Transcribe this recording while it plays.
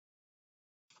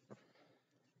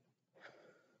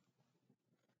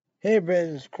Hey, Brad,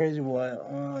 it's Crazy Wyatt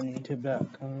on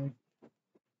YouTube.com.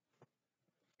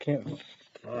 Can't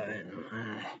find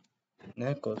my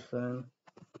necklace then.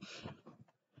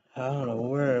 I don't know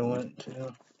where it went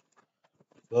to.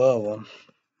 Oh, well,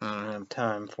 I don't have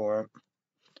time for it.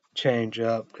 Change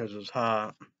up because it's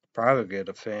hot. Probably get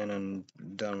a fan and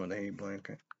done with a heat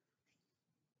blanket.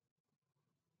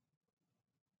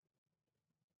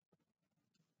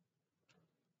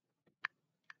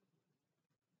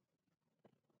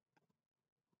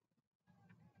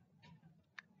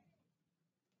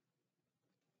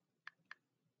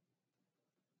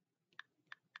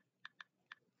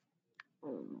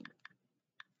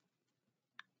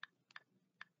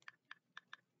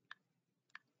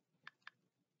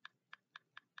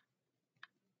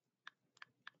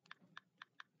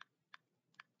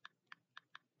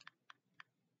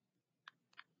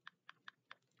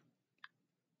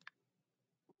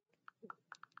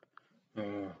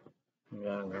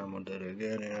 Yeah, Grandma did it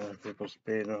good. People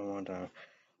speeding on one time.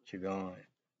 She going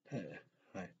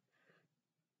like,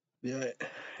 yeah,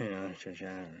 she's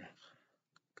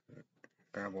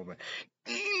Grandma, but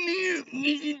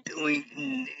you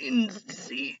doing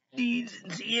see these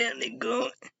see how they go.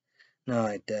 Not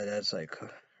like that. That's like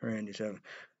Randy Seven.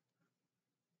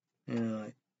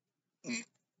 Like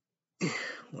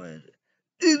what is it?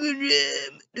 Do the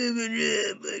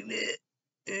rap like that.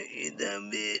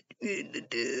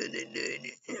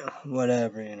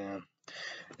 Whatever, I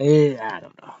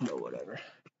don't know, but whatever.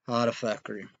 A lot of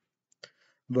fuckery.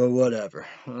 But whatever.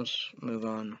 Let's move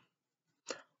on.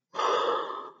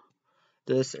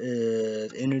 This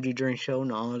is Energy Drink Show.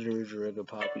 Knowledge is regular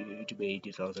poppy. Debate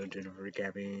is also Jennifer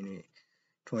caffeine.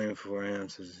 24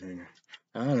 ounces.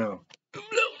 I don't know.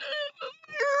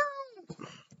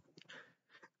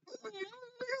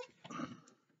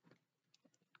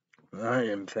 I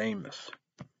am famous.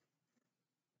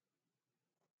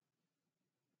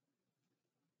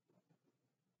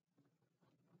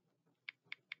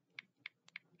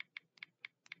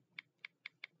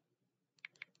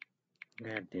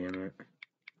 God damn it.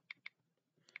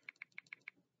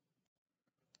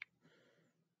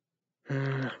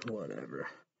 Whatever.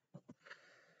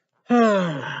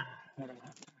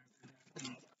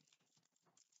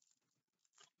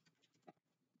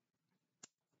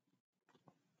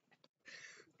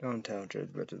 Don't tell Judge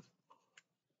bitches.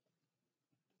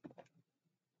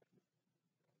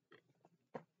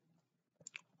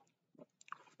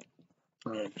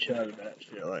 I'm gonna chat that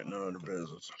shit like no other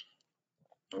business.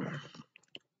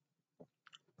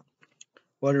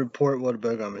 What report? What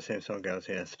about on the Samsung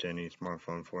Galaxy S10e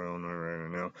smartphone for Illinois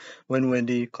right now? Wind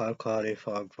windy, cloudy,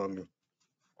 fog. It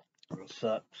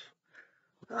sucks.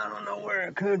 I don't know where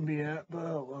it could be at,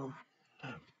 but well.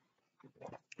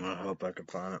 I hope I can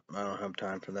find it. I don't have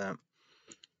time for that.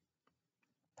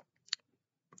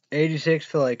 86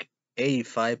 feel like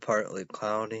 85, partly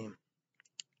cloudy.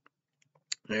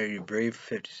 There you breathe.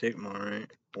 56 Monterey,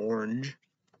 orange.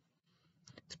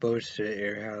 Exposure to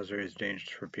air hazard is dangerous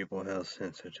for people health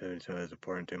sensitive, so it's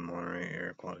important to monitor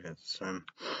air quality at the time.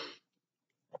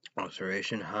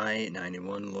 Observation high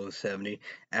 91, low 70,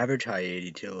 average high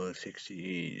 82, low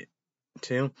 62.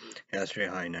 Yesterday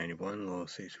high 91, low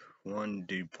 61,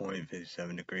 dew point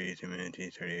 57 degrees, humidity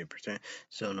 38%,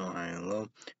 still no high and low.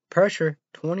 Pressure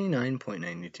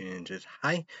 29.92 inches,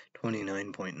 high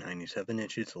 29.97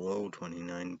 inches, low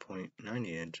 29.90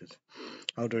 inches.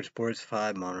 Outdoor sports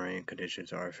 5, monitoring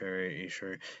conditions are very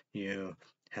sure you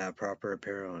have proper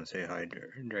apparel and stay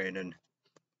hydrated.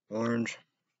 Orange.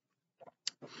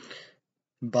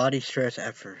 Body stress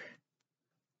after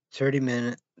 30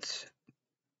 minutes,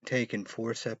 taking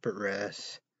 4 separate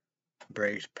rests,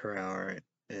 breaks per hour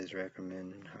is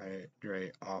recommended.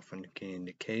 Hydrate often key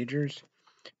indicators.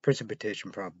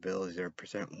 Precipitation probability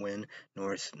 0%. Wind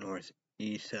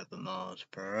northeast 7 miles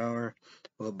per hour.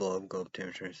 Low globe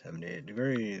temperature 78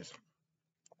 degrees.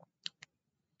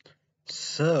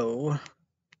 So,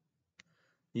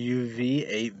 UV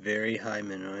 8 very high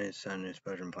minimized sun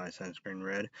exposure implies sunscreen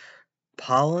red.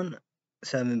 Pollen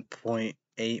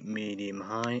 7.8 medium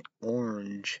high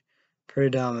orange.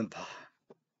 Predominant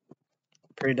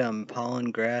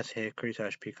pollen grass, hickory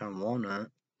 / pecan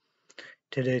walnut.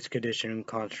 Today's condition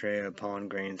concentrated of pollen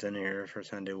grains in the air for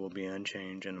Sunday will be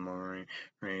unchanged in the morning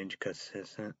range,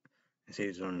 consistent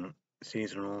seasonal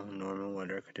normal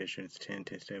weather conditions tend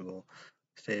to stable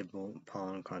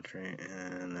pollen concentration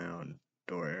in the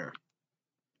outdoor air.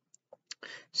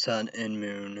 Sun and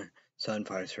moon. Sun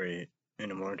 5:30 in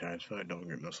the morning time, so I don't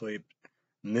get no sleep.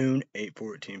 Moon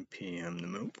 8:14 p.m. The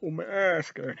moon pulled my ass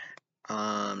scared.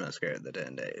 I'm not scared of the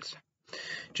 10 days.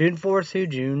 June 4th through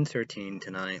June 13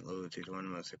 tonight. Low 61,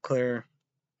 mostly clear.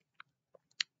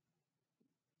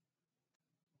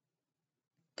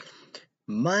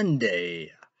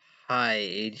 Monday, high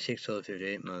 86, low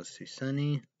 58, mostly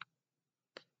sunny.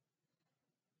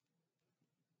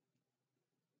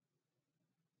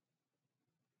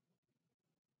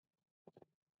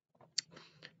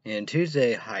 And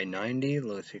Tuesday, high 90,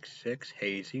 low 66,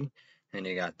 hazy. And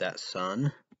you got that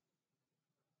sun.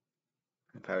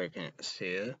 You probably can't see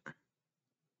it.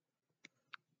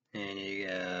 And you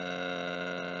got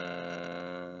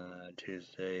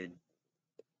Tuesday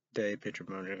day picture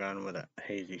Mojogon with a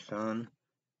hazy sun.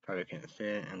 Probably can't see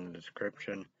it in the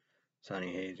description.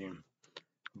 Sunny, hazy.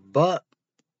 But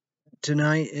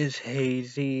tonight is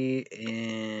hazy,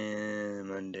 and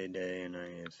Monday day and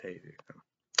night is hazy.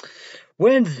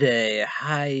 Wednesday,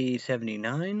 high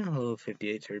 79, low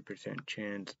 58, 30%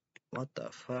 chance. What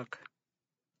the fuck?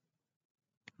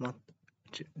 What?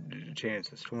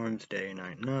 Chance of storms, day,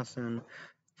 night, nothing.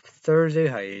 Thursday,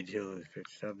 high 82, low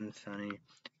 57, sunny.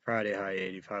 Friday, high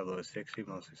 85, low 60,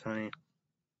 mostly sunny.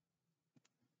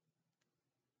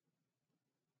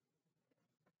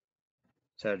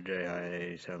 Saturday, high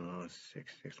 87, low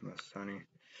 66, mostly sunny.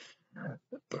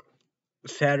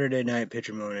 Saturday night,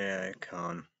 picture mode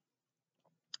icon.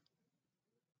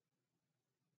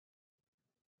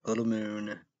 Little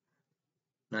moon.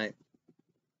 Night.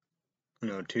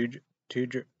 No, two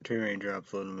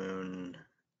raindrops, little moon,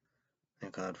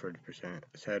 and cloud 40%.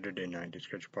 Saturday night,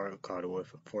 description partly cloudy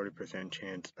with 40%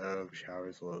 chance of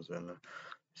showers, lows in the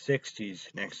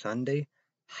 60s. Next Sunday,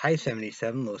 high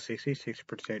 77, low 60,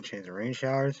 60% chance of rain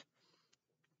showers.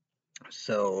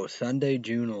 So Sunday,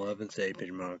 June 11th, day,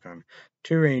 picture mode icon.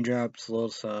 Two raindrops,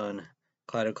 little sun,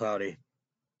 cloudy,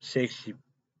 60%.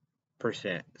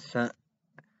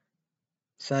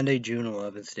 Sunday, June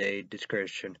 11th, day,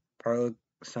 description. Partly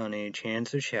sunny,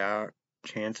 chance of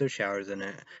showers in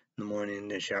the morning.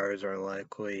 The showers are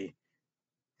likely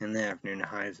in the afternoon.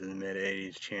 Highs in the mid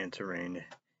 80s, chance of rain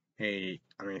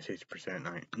 60%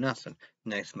 night. Nothing.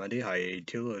 Next Monday, high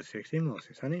 82, low 60,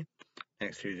 mostly sunny.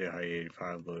 Next Tuesday, high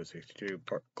 85, low 62,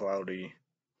 cloudy.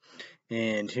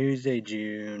 And Tuesday,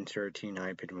 June 13,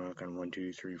 high picture mark on 1,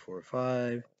 2, 3, 4,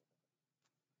 5.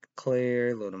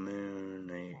 Clear, little moon,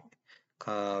 night.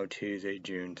 Cloud, Tuesday,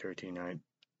 June 13, night.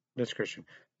 Description.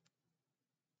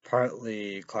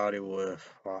 Partly cloudy with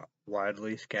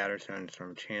widely scattered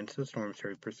thunderstorm. Chance of storms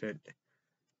 30%.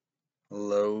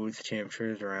 Lows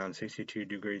temperatures around 62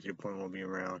 degrees. Dew point will be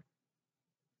around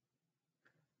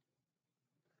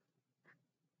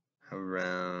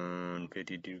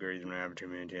 50 degrees and average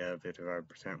humidity of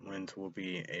 55%. Winds will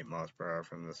be 8 miles per hour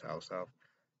from the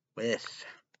south-southwest.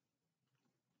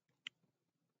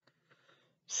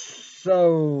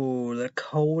 So the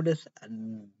coldest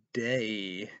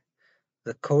day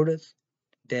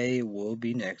will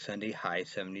be next Sunday, high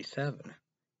 77.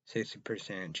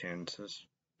 60% chances.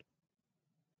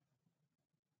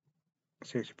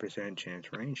 60% chance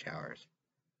for rain showers.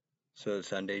 So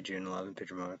Sunday, June 11th,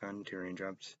 picture Monicon, 2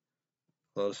 raindrops.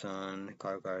 Low sun,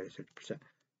 cloud 6%.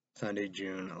 Sunday,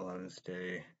 June 11th,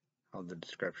 day of the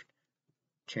description.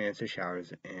 Chance of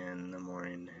showers in the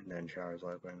morning, then showers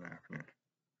likely in the afternoon.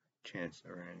 Chance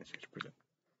of rain is 6%.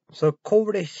 So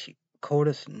coldest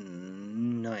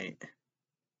night.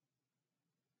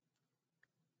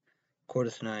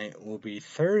 Coldest night will be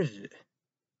Thursday.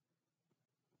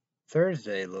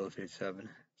 Thursday, low 57,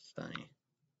 sunny.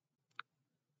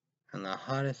 And the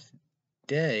hottest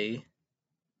day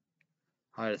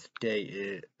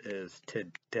is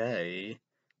today,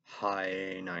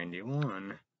 high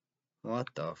 91.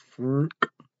 What the fruit?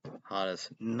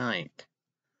 Hottest night.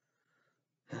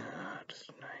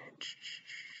 Hottest night.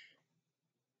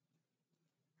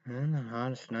 And the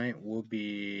hottest night will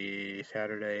be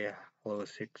Saturday, low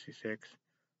 66,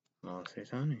 mostly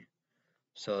sunny.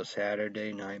 So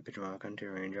Saturday night, pajama country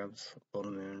raindrops, full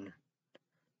moon,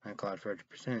 night cloud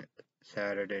 40%.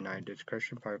 Saturday night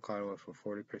discretion, part cloud with a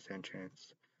 40%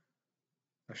 chance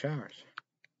of showers.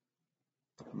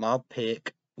 My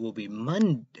pick will be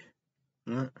Monday.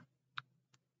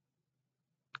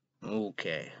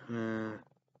 Okay.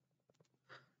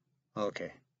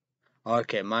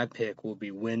 Okay, my pick will be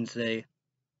Wednesday.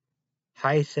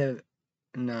 High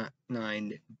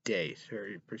 9 days,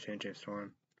 30% chance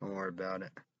storm. Don't worry about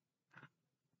it.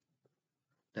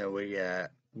 Then we got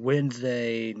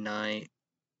Wednesday night,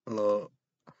 low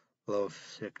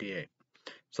 58.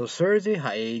 So Thursday,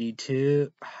 high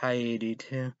 82,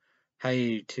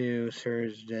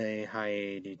 Thursday, high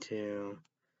 82,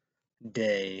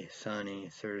 day, sunny,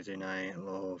 Thursday night,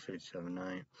 low 57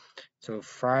 night. So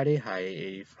Friday, high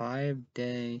 85,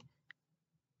 day,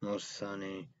 most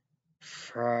sunny,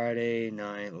 Friday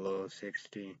night, low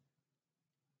 60.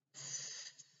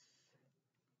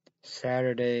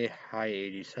 Saturday, high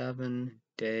 87,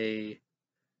 day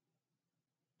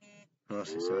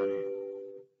mostly sunny.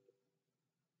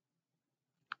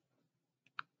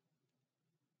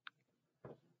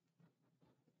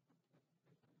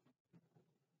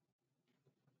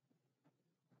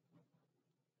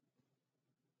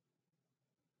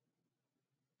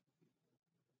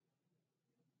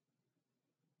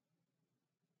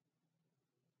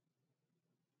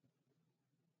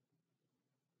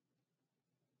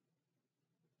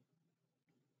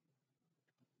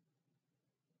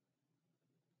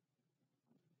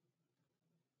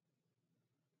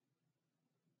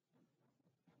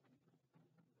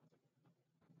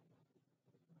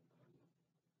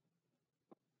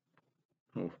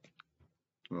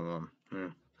 Ooh, yeah.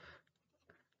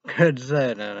 Good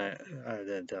set, and I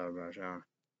didn't tell about Sean.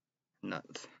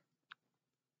 Nuts.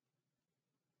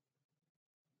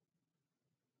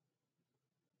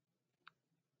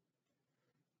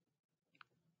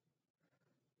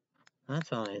 That's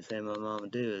the only thing my mom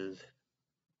would do is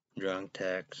drunk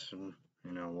text and,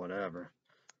 whatever.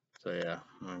 So yeah,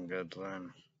 I'm good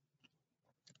then.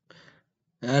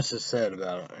 And that's just sad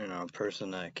about, a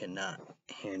person that cannot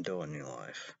handle any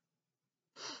life.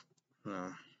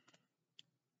 No.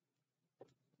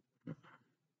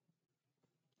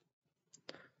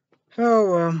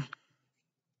 Oh,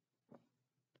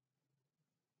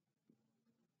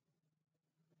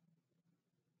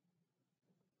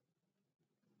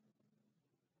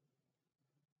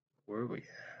 where are we at?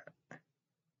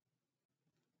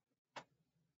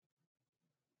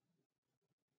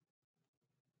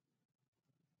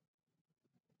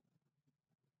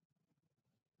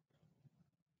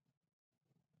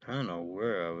 I don't know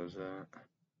where I was at.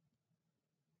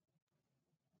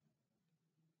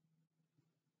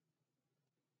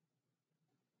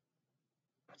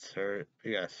 Sir,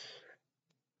 yes.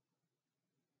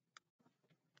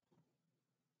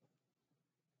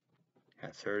 Yeah,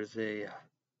 Thursday,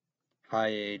 high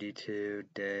 82,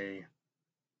 day,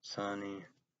 sunny.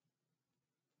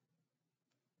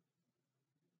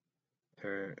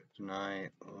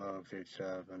 Night, low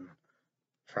 57.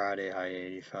 Friday, high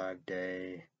 85,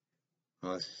 day,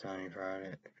 mostly sunny.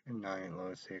 Friday night,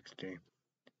 low 60.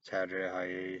 Saturday,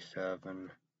 high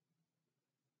 87,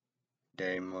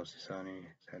 day, mostly sunny.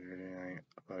 Saturday night,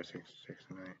 low 66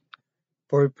 night.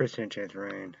 40% chance of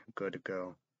rain, good to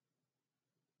go.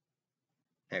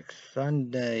 Next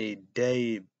Sunday,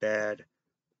 day, bad.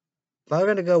 But I'm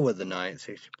gonna go with the night,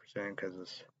 60%, because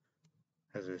it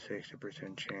has a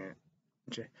 60%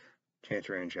 chance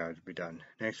rain showers to be done.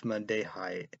 Next Monday,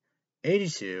 high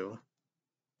 82.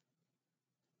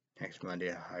 Next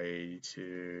Monday, high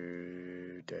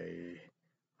 82, day,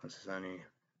 mostly sunny.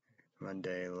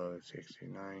 Monday, low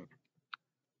 69.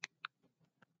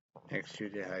 Next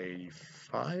Tuesday, high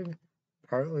 85,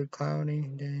 partly cloudy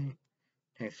day.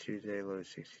 Next Tuesday, low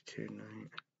 62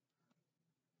 night.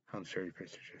 I'm 30%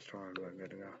 storm, but good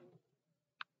to go.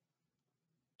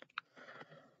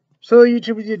 So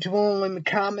YouTube, leave me a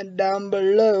comment down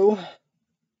below.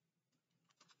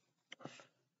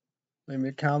 Leave me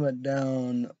a comment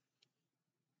down,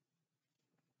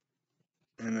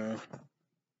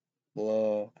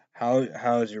 below.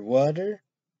 How's your weather?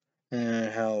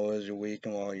 And how was your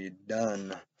weekend while you're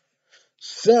done?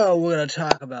 So we're gonna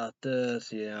talk about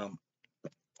this,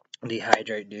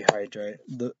 dehydrate.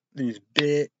 These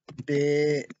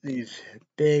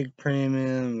big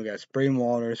premium. We got spring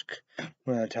waters.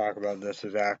 We're gonna talk about this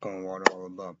as alkaline water all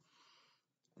above.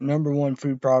 Number one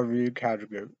food product review,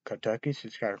 Kentucky.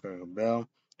 Subscribe to the bell.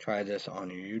 Try this on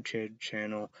your YouTube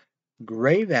channel.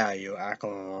 Great value,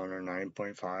 alkaline water,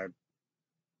 9.5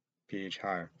 pH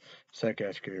higher.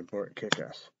 SecESQ report, kick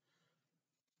ass.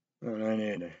 And I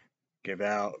need to give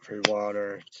out free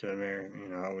water to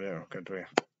America, whatever, because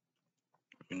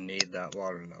we need that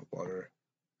water. That water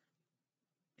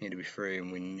need to be free,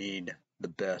 and we need the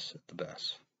best of the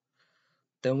best.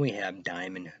 Then we have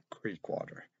Diamond Creek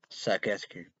water.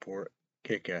 SecESQ report,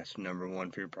 kick ass. Number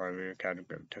one food product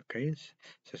category, Kentucky.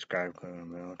 Subscribe to the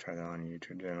bell. Try that on your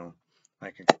YouTube channel.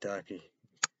 Like in Kentucky,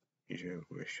 we should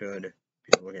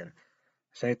be able to get it.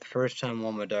 Say it the first time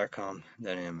Walmart.com,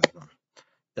 then Amazon.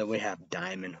 Then we have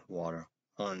Diamond Water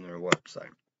on their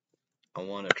website. I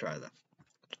want to try that.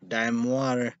 Diamond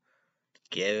Water.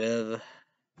 Give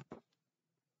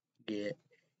the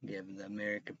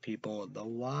American people the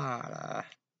water.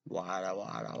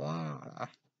 Water.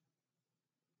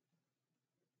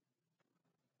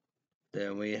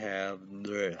 Then we have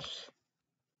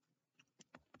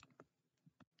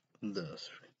this.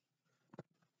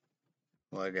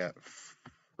 Well, I got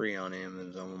free on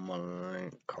Amazon on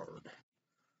my card.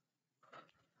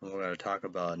 And we're going to talk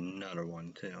about another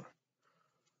one too.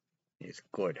 He's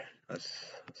good.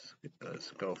 Let's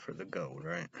go for the gold,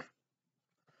 right?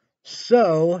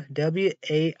 So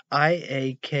WAIAKEA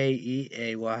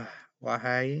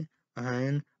Wahine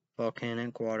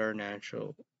volcanic water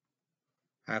natural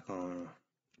alcohol.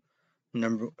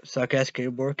 Suck-ass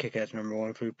skateboard, kick-ass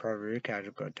 #1 food priority,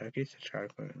 casual Kentucky,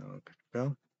 subscribe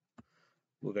bell.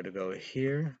 We're gonna go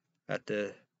here at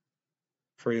the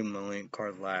free link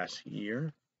card last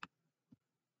year.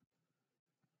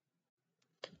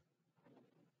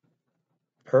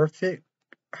 Perfect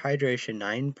hydration,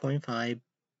 9.5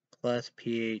 plus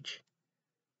pH,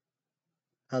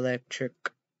 electric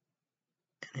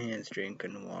enhanced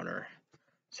drinking water.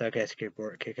 Suck-ass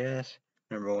skateboard, kick-ass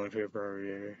 #1 food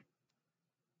priority,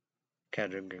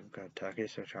 casual Kentucky,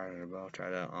 subscribe bell. Try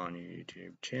that on your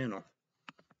YouTube channel.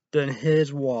 Then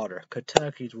his water,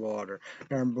 Kentucky's water,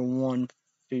 #1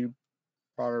 food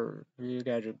product. You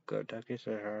guys are Kentucky,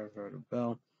 so go to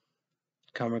bell.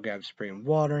 Come and grab spring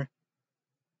water.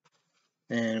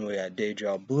 And we got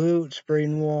Deja Blue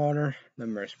spring water.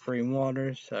 Remember spring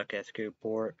water, suck ass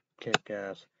skateboard, kick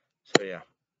ass. So yeah.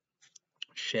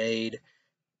 Shade.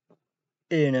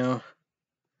 You know.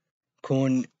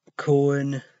 Coin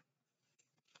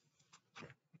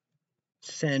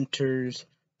centers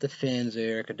the fans, the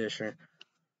air conditioner.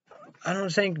 I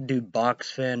don't think do box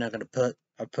fan. I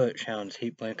put Sean's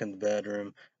heat blanket in the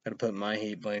bedroom. I'm gonna put my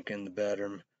heat blanket in the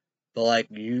bedroom. But like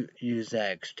you use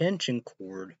that extension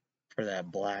cord for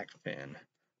that black fan.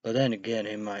 But then again,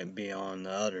 it might be on the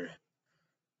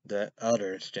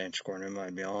other extension cord. It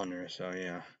might be on there. So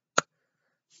yeah,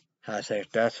 I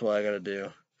think that's what I gotta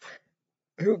do.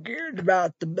 Who cares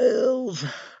about the bills?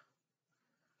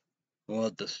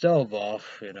 With the stove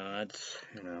off, that's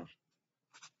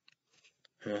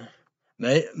yeah.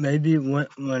 Maybe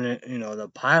when it, the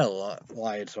pilot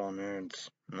lights on there,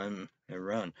 then it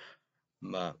run,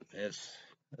 but it's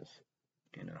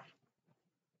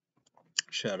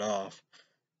shut off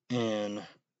and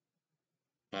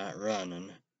not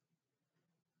running,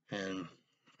 and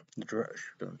the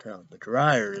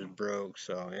dryer is broke,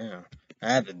 so yeah,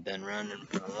 I haven't been running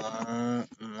for a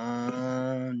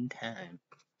long time,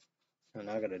 and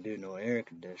I gotta do no air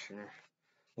conditioner.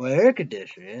 Well, air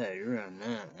conditioner, yeah, you run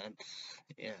that.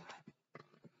 Yeah,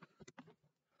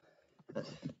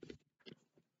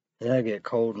 I get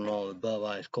cold and all above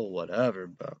ice cold, whatever,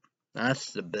 but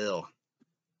that's the bill.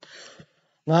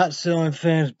 Not ceiling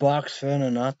fans, box fan,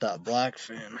 and not that black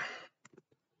fan.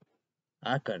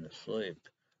 I couldn't sleep,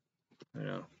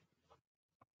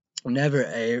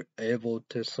 Never able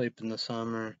to sleep in the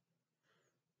summer.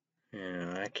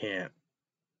 I can't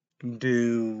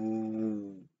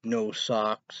do no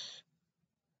socks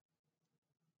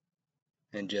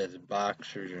and just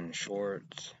boxers and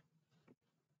shorts.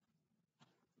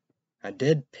 I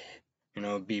did,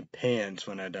 be pants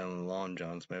when I done long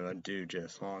johns. Maybe I do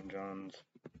just long johns.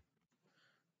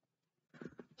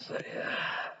 So yeah,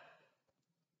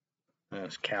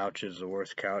 this couch is the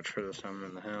worst couch for the summer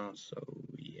in the house. So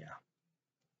yeah,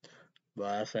 but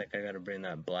I think I gotta bring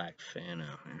that black fan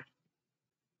out here.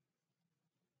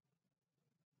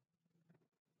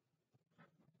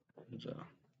 So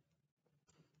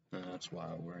that's why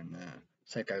I'm wearing that. I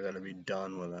think I gotta be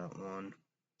done with that one.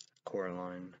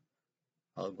 Coraline,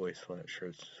 ugly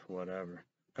sweatshirts, whatever.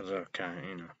 Cause I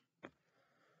kind of,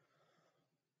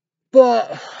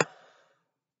 But,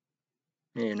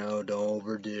 don't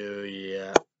overdo,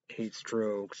 yeah. Heat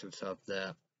strokes and stuff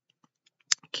that.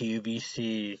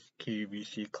 QVC,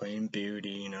 Clean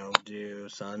Beauty, do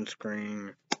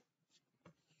sunscreen,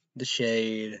 the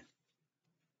shade,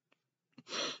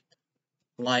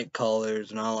 light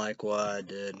colors, and I like what I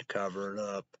did, cover it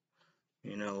up,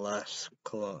 less,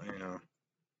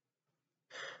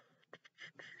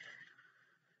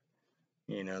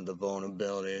 the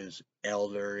vulnerabilities,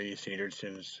 elderly, senior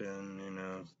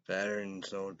citizen,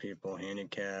 veterans, old people,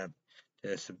 handicapped,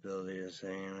 disabilities,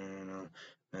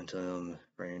 mental illness,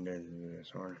 brain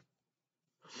disorder.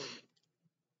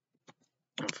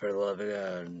 For the love of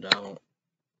God, don't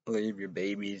leave your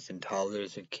babies and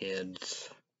toddlers and kids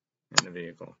in the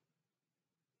vehicle.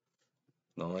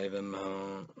 Don't leave them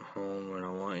home when I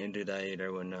want you to do that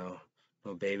either with no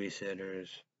babysitters,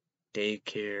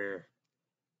 daycare,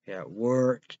 you got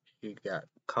work, you got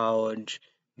college,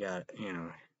 you got,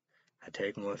 I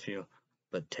take them with you,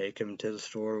 but take them to the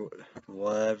store,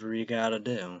 whatever you gotta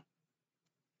do.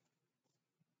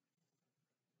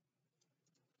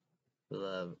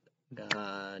 Love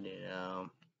God,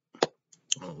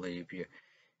 don't leave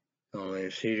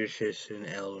senior citizen,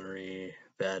 elderly,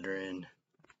 veteran,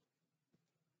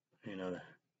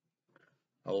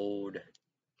 old,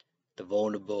 the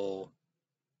vulnerable,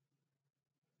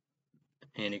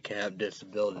 handicapped,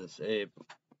 disability, disabled,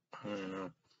 I don't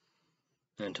know,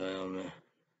 mental illness,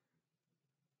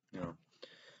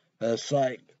 That's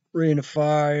like Reading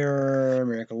Fire,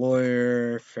 American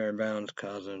Lawyer, Fairbound's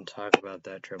cousin, talk about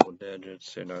that, triple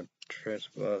digits,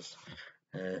 Trespass,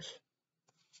 as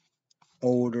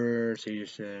older,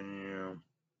 season,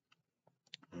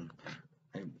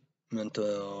 like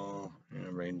mental,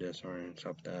 brain disorder,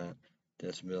 stuff like that,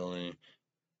 disability,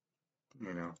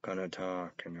 kind of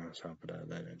talk, stuff like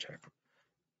that, and check them.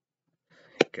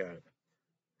 Got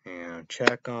it.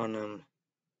 Check on them,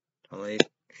 don't leave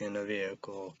in the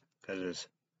vehicle, because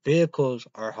vehicles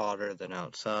are hotter than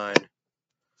outside.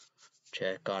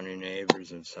 Check on your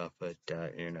neighbors and stuff like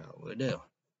that, we do.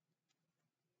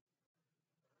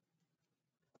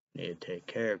 Need to take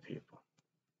care of people.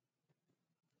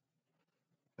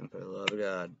 And for the love of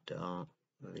God, don't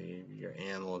leave your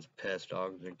animals, pets,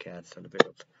 dogs, and cats in the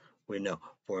vehicles. We know.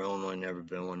 For Illinois, never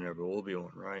been one, never will be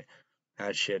one, right?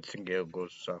 Had shits and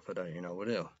giggles, stuff like that, we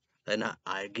do. And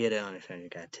I get it, I understand. You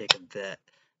gotta take a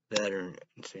veteran,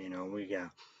 so, we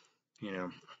got,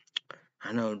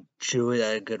 I know Chewy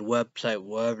had a good website,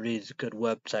 whatever these good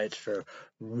websites for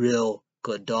real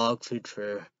good dog food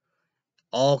for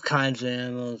all kinds of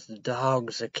animals, the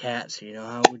dogs, the cats,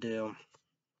 how we do.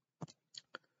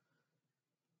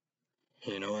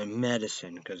 And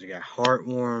medicine, because you got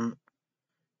heartworm,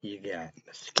 you got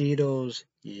mosquitoes,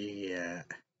 you got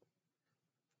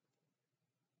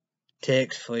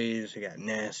ticks, fleas, you got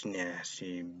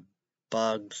nasty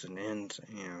bugs and ends,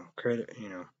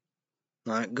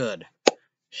 not good.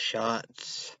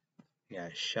 Shots, you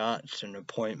got shots and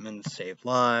appointments save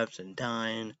lives and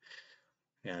dying.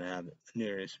 You gotta have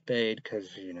neuter spayed, because,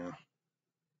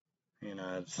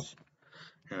 it's,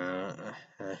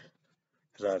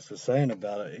 that's the saying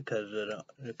about it,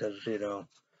 because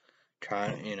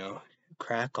trying,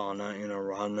 crack on it,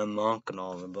 run amok and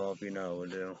all the above, we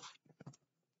do.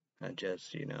 That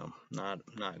just,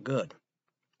 not good.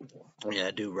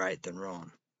 Yeah, do right than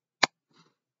wrong.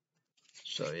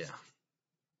 So, yeah.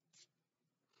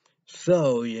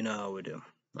 So, how we do.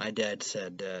 My dad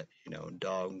said that,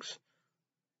 dogs,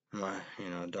 dog,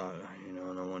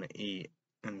 don't want to eat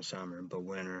in the summer, but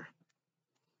winter,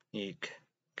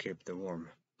 keep them warm.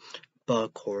 But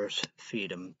of course, feed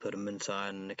them, put them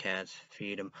inside, and the cats,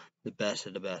 feed them the best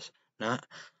of the best. Not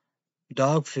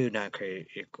dog food, not created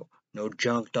equal. No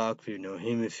junk dog food, no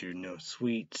human food, no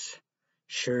sweets,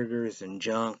 sugars, and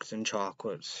junks and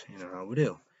chocolates. How we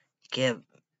do. Give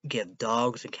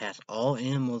dogs and cats, all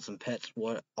animals and pets,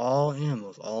 all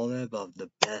animals, all the above, the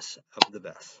best of the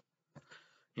best.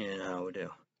 How we do.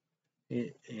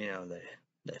 The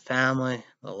family,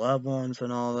 the loved ones,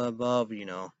 and all the above.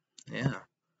 Yeah.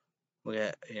 We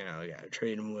gotta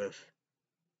treat them with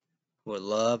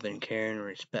love and care and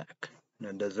respect.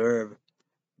 Deserve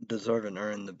and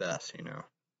earn the best.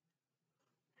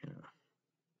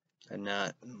 And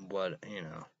not what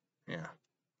yeah.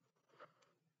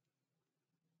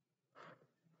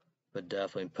 But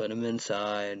definitely put them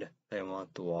inside. They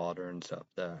want the water and stuff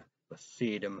there. But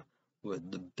feed them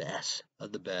with the best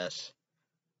of the best.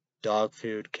 Dog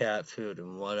food, cat food,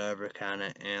 and whatever kind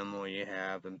of animal you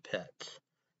have and pets.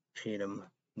 Feed them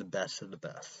the best of the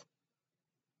best.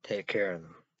 Take care of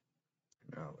them.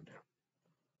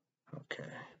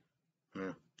 Okay.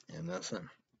 And that's it.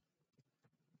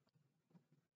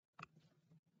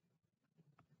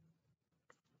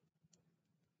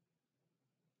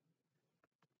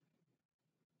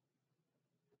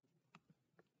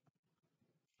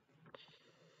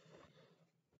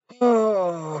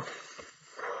 Oh.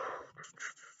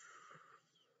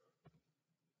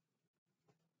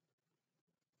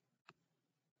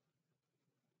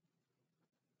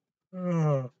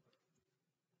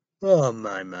 Oh,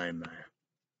 my.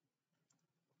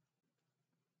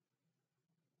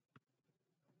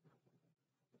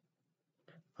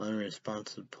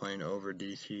 Unresponsive plane over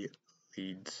DC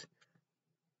leads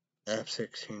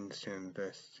F-16s to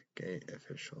investigate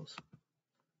officials.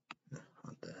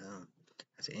 What the hell?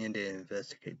 As India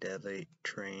investigate deadly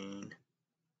train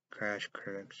crash,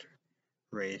 critics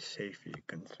raise safety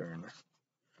concern.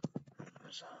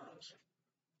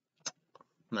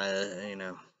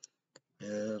 It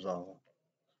is all.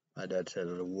 My dad said it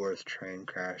was the worst train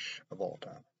crash of all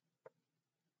time.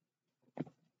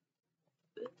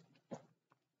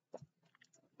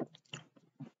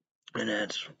 And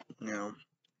that's,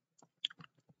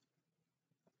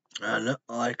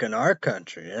 like in our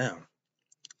country, yeah.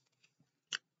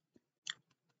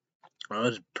 It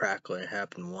was practically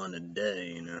happened one a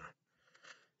day,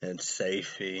 And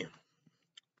safety,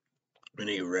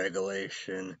 any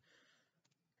regulation,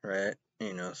 right?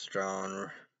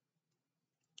 Strong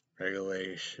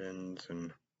regulations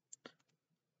and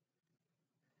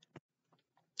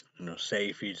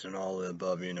safeties and all the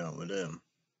above, with them.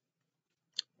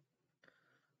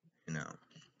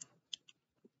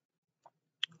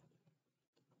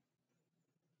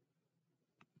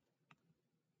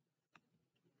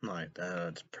 Like that.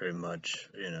 It's pretty much,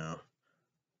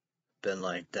 been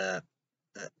like that.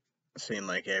 That seemed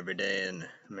like every day in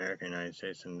America, United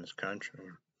States, in this country.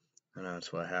 And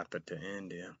that's what happened to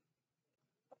India.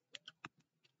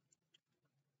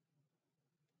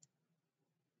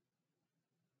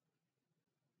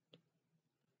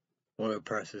 Oil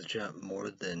prices jumped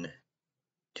more than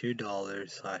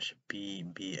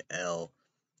 $2/BBL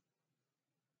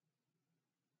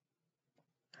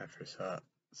after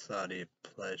Saudi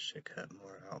pledged to cut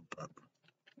more output.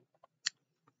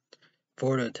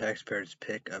 Florida taxpayers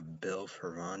pick up bill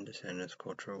for Ron DeSantis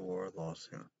cultural war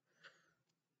lawsuit.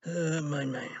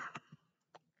 My.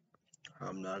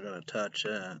 I'm not gonna touch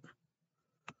that.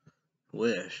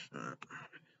 Wish.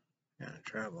 Gotta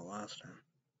travel last time.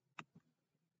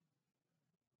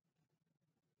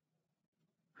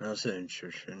 That's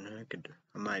interesting.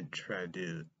 I might try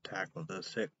to tackle the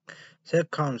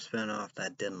sitcom spinoff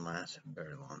that didn't last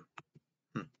very long.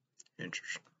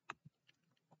 Interesting.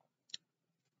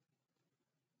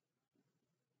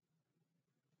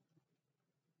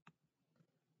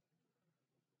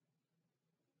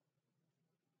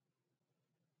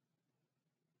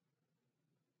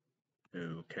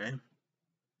 Okay.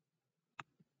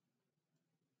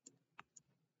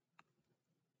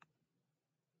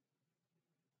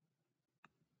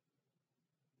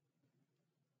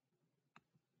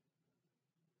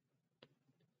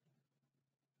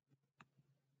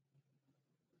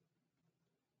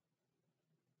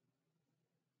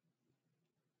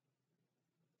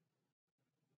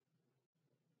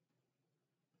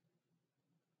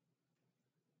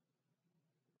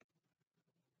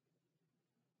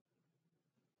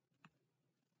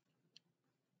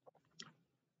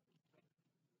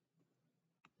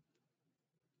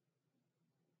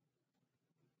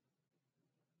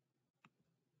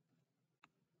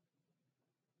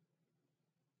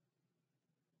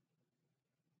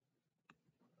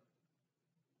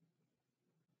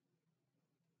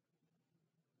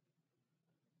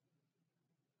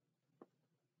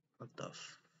 What the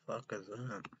fuck is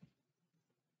that?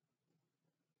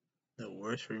 The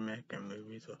worst remake in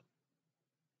movies of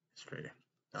history.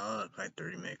 That looked like the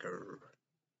remake of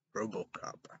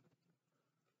RoboCop.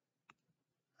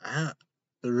 The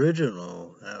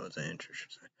original, that was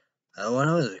interesting. When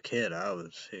I was a kid, I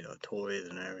was, toys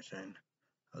and everything.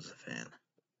 I was a fan.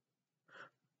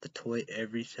 The toy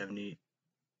every 70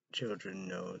 children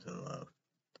knows and love.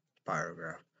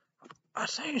 Biograph. I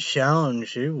think Shallon,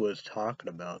 she was talking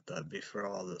about that before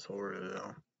all this horror,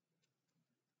 though.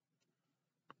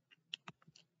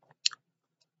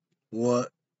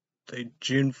 What?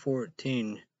 June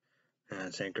 14, and I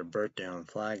think her birthday on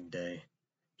Flag Day,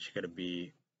 she's gonna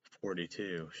be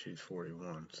 42. She's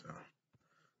 41, so.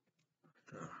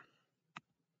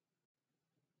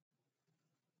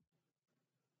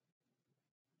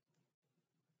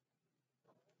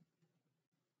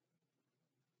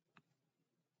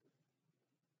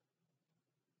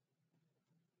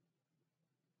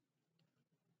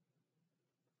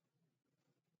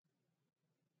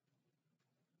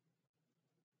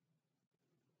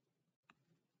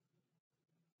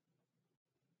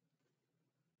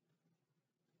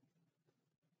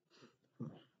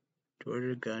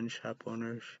 Georgia gun shop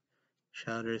owners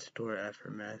shelter store after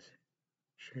mass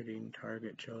shooting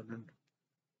target children.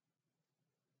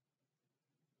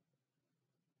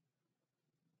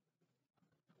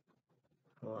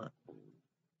 What?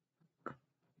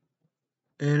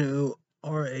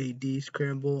 NORAD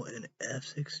scramble and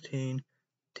F-16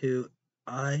 to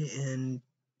INTR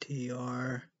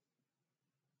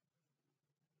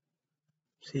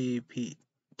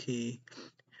CPT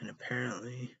and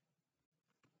apparently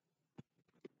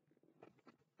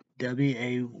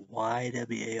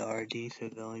WAYWARD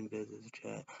civilian business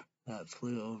jet that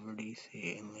flew over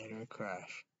DC and later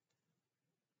crashed.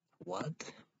 What?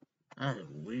 That is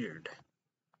weird.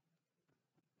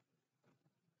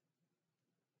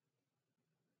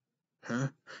 Huh?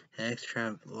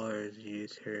 Ex-Trump lawyers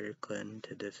used Hillary Clinton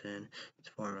to defend his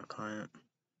former client.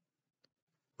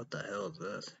 What the hell is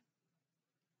this?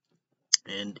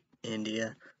 And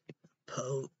India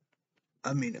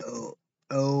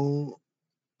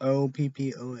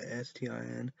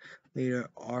OPPOSTIN leader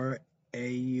RAHUL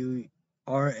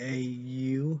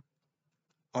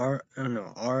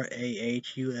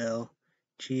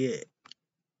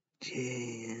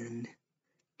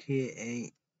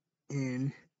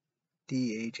GAN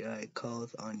DHI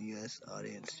calls on U.S.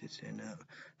 audience to stand up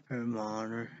for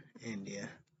Myanmar, India.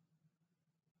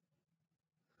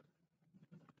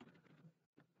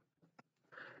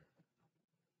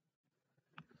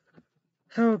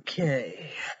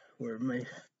 Okay, where am I?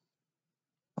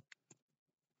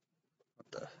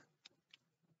 What the?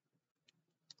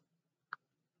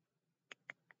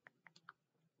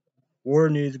 War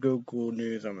news, Google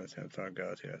News on my Samsung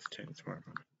Galaxy S10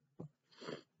 smartphone.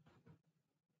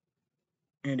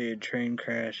 India train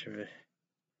crash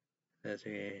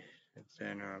investigation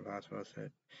center on possible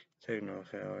signal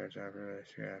failures after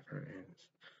rescue effort in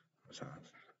South.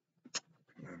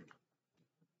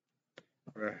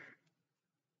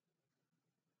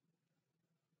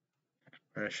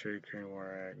 Russia Ukraine war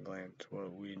at a glance.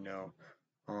 What we know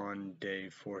on day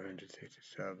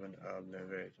 467 of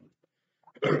the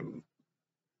invasion.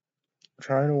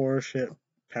 China warship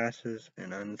passes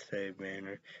in unsafe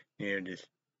manner near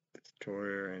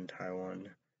destroyer in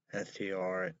Taiwan.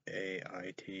 STRAIT,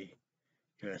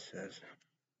 US says.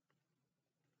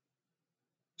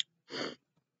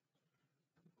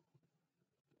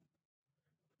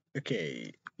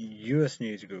 Okay, U.S.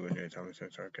 News, Google News, Thomas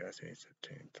Sarcastic,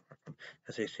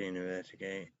 SAC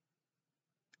investigate.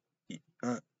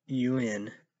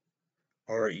 UN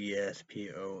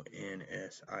RESPONSIVE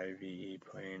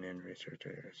plane and research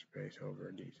airspace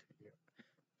over DC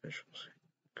officials.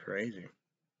 Crazy.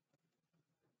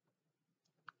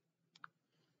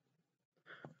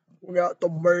 We got the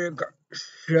big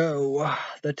show.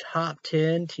 The top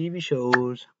 10 TV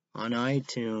shows on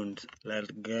iTunes. Let's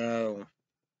go.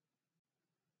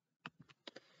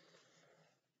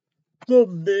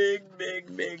 The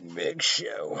big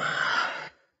show.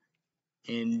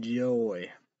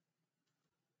 Enjoy.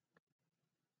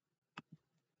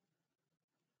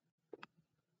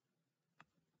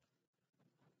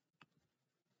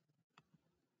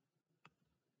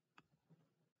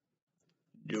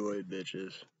 Enjoy,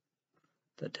 bitches.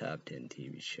 The top 10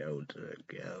 TV shows. Let's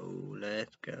go.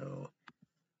 Let's go.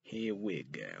 Here we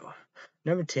go.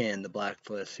 Number 10, The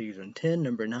Blacklist Season 10.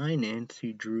 Number 9,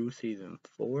 Nancy Drew Season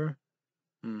 4.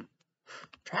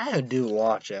 Try to do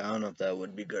watch it. I don't know if that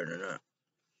would be good or not.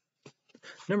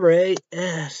 Number 8,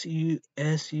 SUCCESSION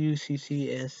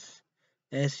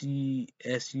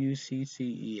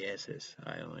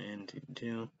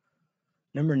 2.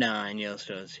 Number 9,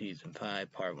 Yellowstone Season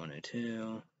 5, Part 1 and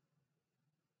 2.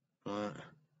 What?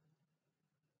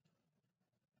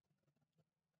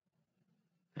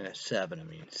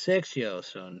 7, 6,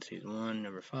 Yellowstone Season 1.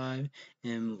 Number 5,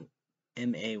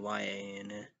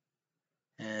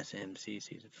 MAYANSMC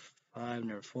Season 5.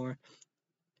 Number 4,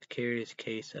 Curious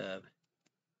Case of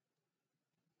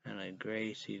Anna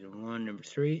Gray Season 1. Number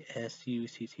 3,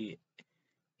 SUCCESSION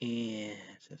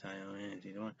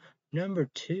Season 1. Number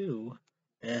 2,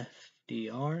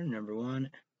 FDR. Number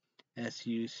 1,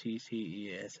 SUCCESSION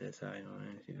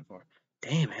Season 4.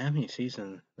 Damn, how many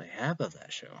seasons they have of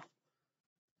that show?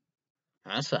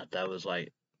 I thought that was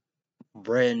like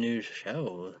brand new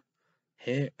show.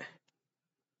 Here,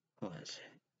 let's see.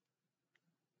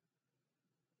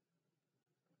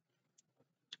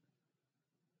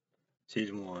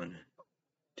 Season 1,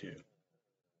 2.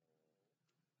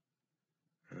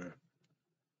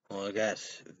 Well, I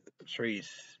guess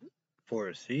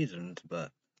 4 seasons,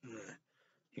 but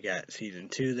you got Season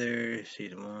 2 there,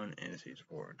 Season 1, and Season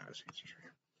 4, not Season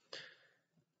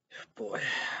 3. Boy.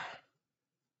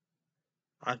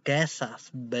 I guess that's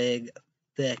a big,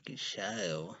 thick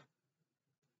show.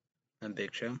 A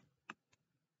big show?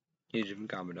 You just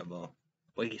comment below.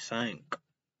 What do you think?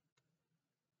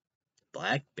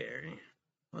 Blackberry?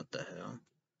 What the hell?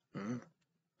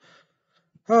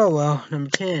 Oh well,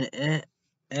 number 10,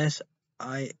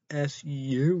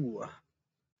 SISU.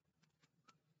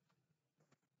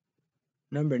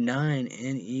 Number 9,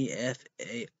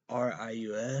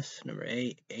 NEFARIUS. Number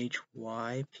 8,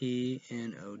 HYPNOTIC.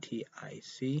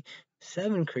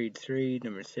 7, Creed 3.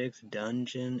 Number 6,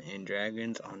 Dungeons and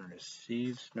Dragons Honor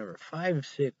Thieves. Number 5,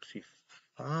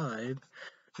 65.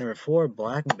 Number 4,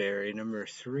 Blackberry. Number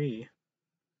 3,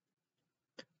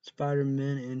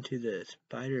 Spider-Man Into the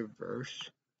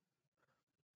Spider-Verse.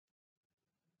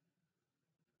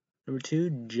 Number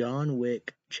 2, John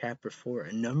Wick Chapter 4.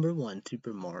 And number 1,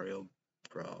 Super Mario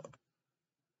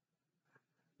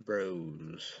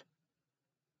Bros.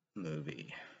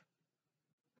 Movie.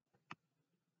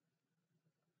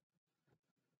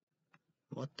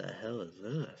 What the hell is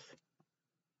this?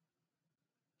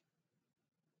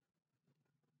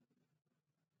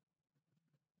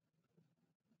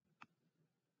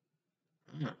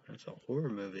 Oh, it's a horror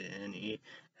movie,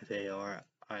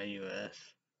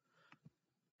 NEFARIUS.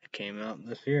 It came out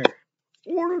this year.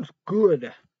 Oh, that's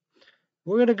good.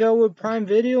 We're gonna go with Prime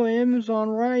Video, Amazon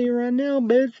right now,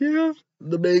 bitches.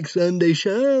 The Big Sunday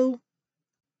Show.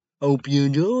 Hope you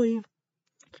enjoy.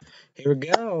 Here we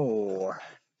go.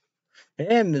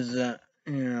 Amazon,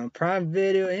 Prime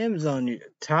Video, Amazon,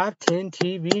 top 10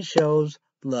 TV shows.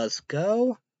 Let's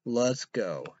go. Let's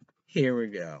go. Here we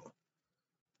go.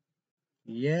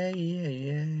 Yeah.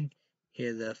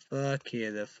 Here the fuck,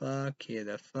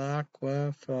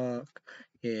 what fuck.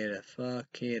 Here the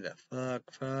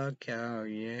fuck, oh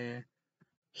yeah.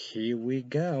 Here we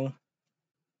go.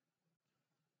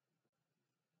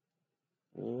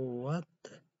 What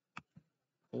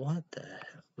the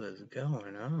hell is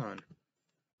going on?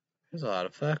 There's a lot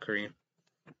of fuckery.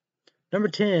 Number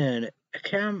 10,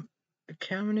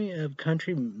 Academy of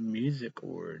Country Music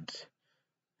Awards.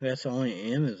 That's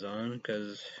only Amazon,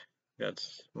 because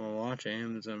we'll watch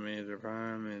Amazon Major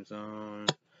Prime, Amazon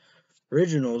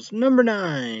Originals. Number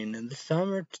 9, The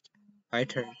Summer I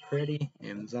Turned Pretty.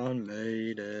 Amazon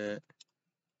made it.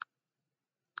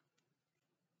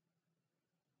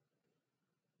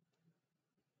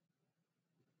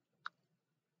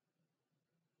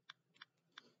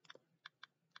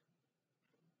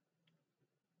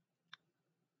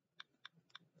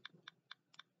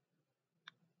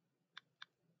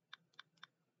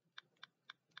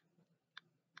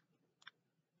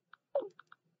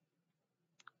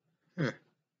 Huh.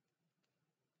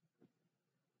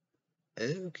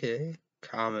 Okay.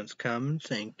 Comments coming.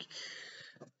 Thank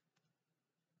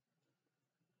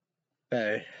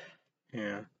you.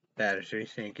 Battery.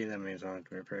 Thank you. That means I have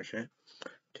to refresh it.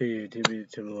 To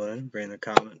one. Bring the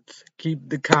comments. Keep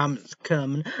the comments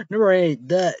coming. Number 8,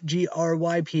 the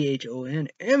GRYPHON.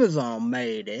 Amazon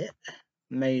made it.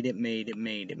 Made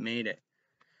it.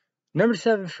 Number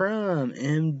 7 from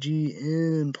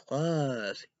MGM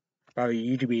Plus. Probably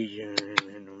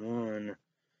YouTube one.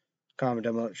 Comment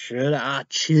down below. Should I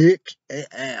check it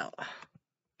out?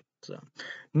 So,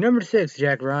 number 6,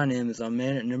 Jack Ryan, Amazon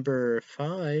made it. Number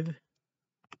 5.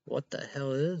 What the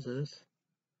hell is this?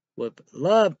 With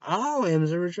Love. Oh,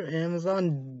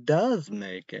 Amazon does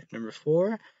make it. Number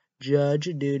 4, Judge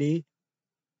Judy.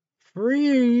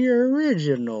 Free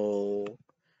original.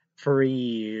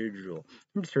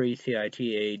 Number 3,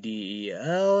 CITADEL.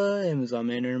 Amazon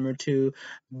made it. Number 2,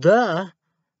 The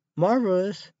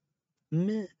Marvelous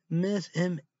Miss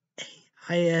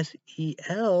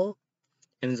MAISEL.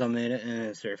 Amazon made it, and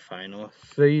it's their final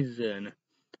season.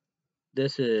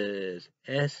 This is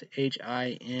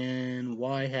SHINY,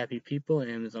 Happy People.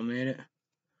 Amazon made it.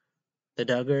 The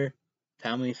Duggar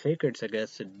Family Secrets, I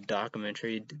guess, a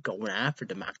documentary going after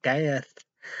them, I guess.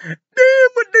 Damn,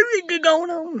 what the heck going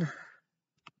on?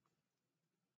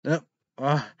 Nope.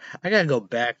 I gotta go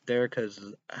back there, because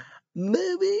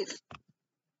movies.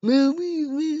 The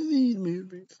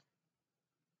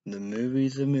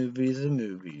movies.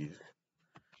 Movies.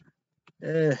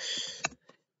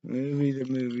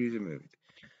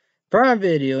 Prime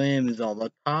Video, Amazon,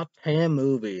 the top 10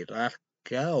 movies. Let's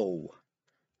go.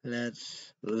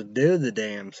 Let's do the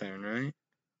damn thing, right?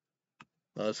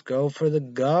 Let's go for the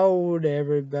gold,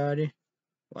 everybody.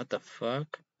 What the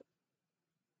fuck?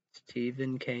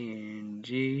 Stephen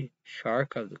K.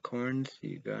 Shark of the Corns,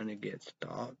 you gonna get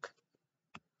stalked.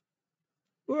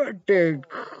 What the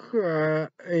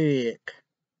heck?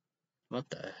 What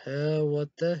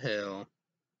the hell?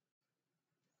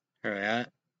 Alright.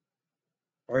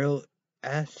 Royal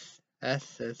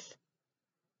Assets.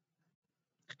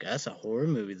 That's a horror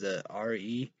movie, the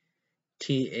RETALAT.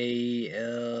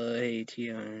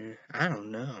 I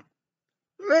don't know.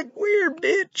 Like weird,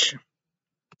 bitch.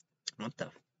 What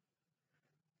the?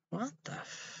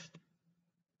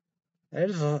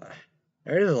 There's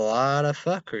a lot of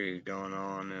fuckery going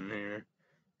on in here.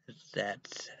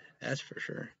 That's for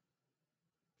sure.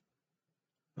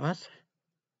 What?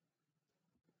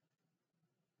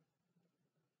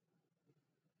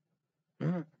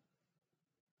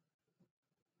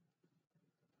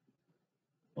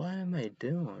 What am I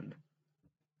doing?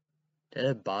 Did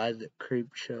I buy the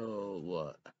Creep Show?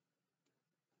 What?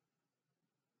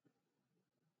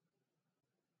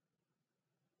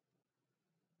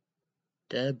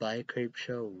 Did I buy Creep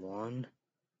Show 1?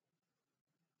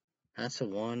 That's the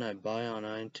one I buy on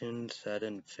iTunes that I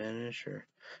didn't finish, or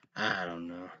I don't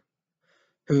know.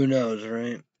 Who knows,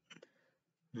 right?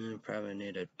 I probably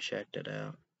need to check it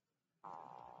out.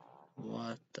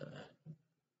 What the?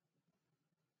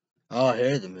 Oh,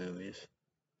 here are the movies.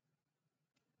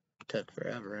 Took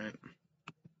forever, right?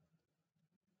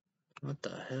 What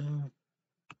the hell?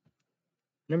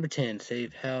 Number 10,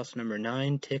 Safe House. Number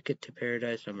 9, Ticket to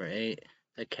Paradise. Number 8,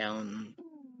 Accountant.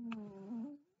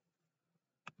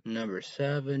 Number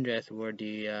 7, Jurassic World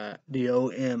Domion.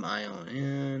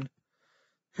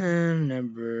 And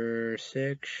number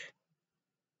 6,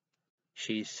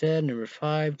 She Said. Number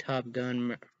 5, Top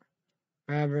Gun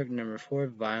Maverick. Number 4,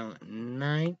 Violent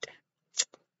Night.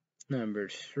 Number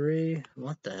 3,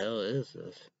 what the hell is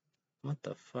this? What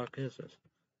the fuck is this?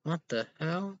 What the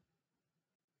hell?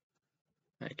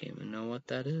 I can't even know what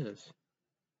that is.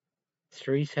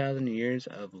 3,000 Years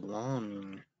of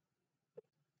Longing.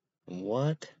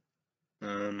 What? I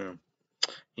don't know.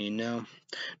 You know.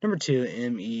 Number 2,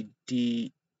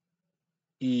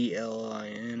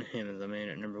 Medellin. Hannah the Man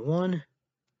at number 1.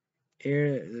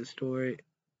 Air the Story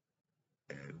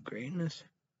of Greatness.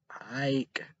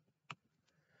 Hike.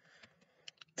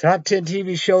 Top 10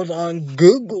 TV shows on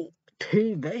Google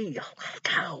TV. Let's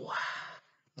go.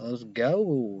 Let's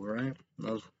go, right?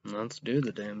 Let's do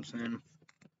the damn thing.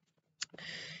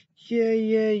 Yeah.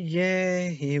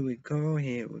 Here we go.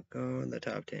 The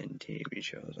top 10 TV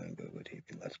shows on Google TV.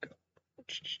 Let's go.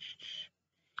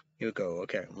 Here we go.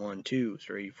 Okay. 1, 2,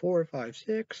 3, 4, 5,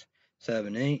 6,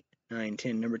 7, 8, 9,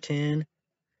 10. Number 10,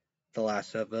 The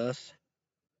Last of Us.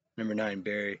 Number 9,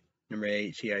 Barry. Number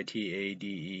 8,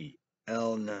 CITADEL.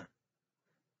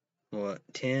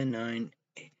 10, 9,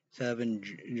 7,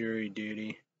 Jury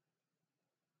Duty.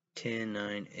 10,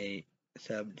 9, 8,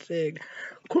 7, 6.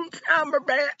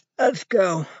 Let's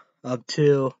go. Up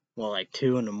to, like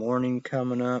 2 in the morning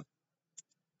coming up.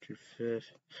 2,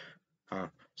 5.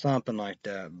 Something like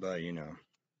that, but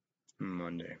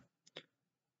Monday.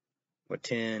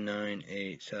 10, 9,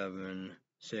 8, 7,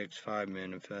 6, 5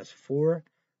 Manifest. 4,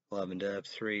 11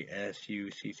 Deaths. 3,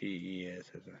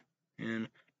 SUCCES. And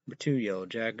number 2, Yellow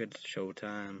Jackets.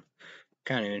 Showtime.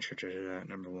 Kind of interested in that.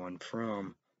 Number 1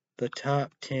 from the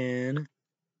top 10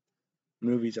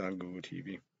 movies on Google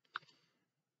TV.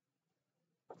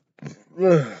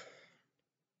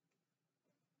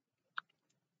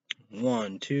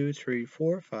 1, 2, 3,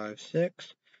 4, 5,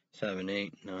 6, 7,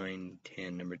 8, 9,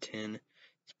 10. Number 10,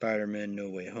 Spider-Man No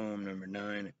Way Home. Number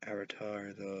 9,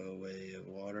 Avatar The Way of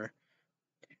Water.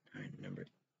 9, number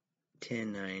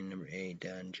 8,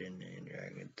 Dungeons and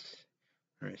Dragons.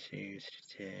 Receives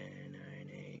 10,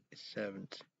 9, 8, 7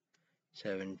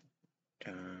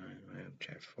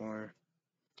 chapter 4.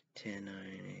 10, 9,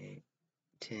 8,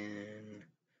 10,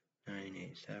 9,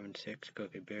 8, 7, 6.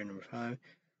 Cookie Bear. Number 5.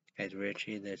 Guys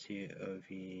Ritchie, that's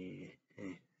UOVNAT.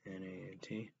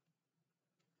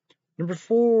 Number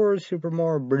 4, Super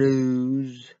Mario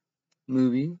Bros.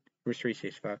 Movie, verse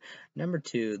 365. Number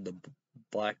 2, The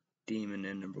Black Demon,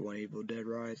 and number 1, Evil Dead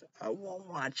Rise. I won't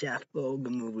watch that fucking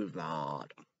movie, I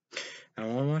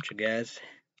don't want to watch it, guys.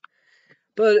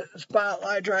 But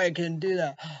Spotlight Drive can do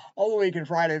that all the weekend,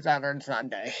 Friday, Saturday, and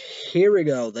Sunday. Here we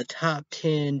go, the top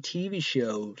 10 TV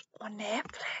shows on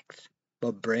Netflix,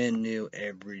 but brand new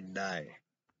every day.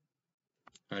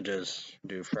 I just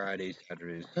do Friday,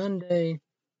 Saturday, Sunday.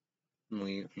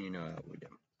 You know how we do.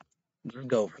 Just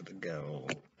go for the go.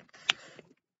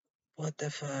 What the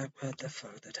fuck, the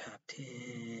top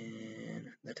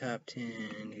 10. The top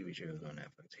 10 TV shows on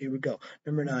Netflix. Here we go.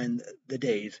 Number 9, The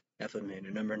Days, Netflix made.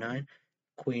 Number 9,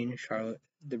 Queen Charlotte,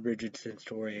 The Bridgerton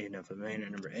Story, Netflix made.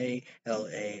 Number 8,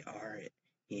 LAREINA.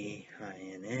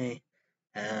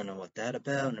 I don't know what that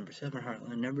about. Number 7,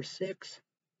 Heartland. Number 6,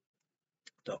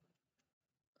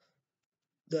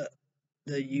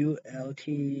 the ULT,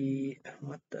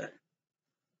 what the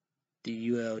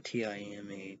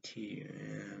ULTIMATM,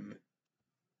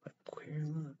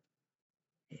 queer.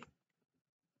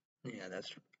 Yeah,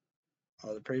 that's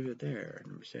all the preview there.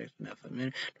 Number 6, Netflix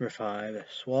minute. Number 5,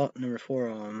 SWAT. Number 4,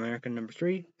 All American. Number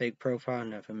 3, Fake Profile,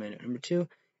 Netflix minute. Number 2,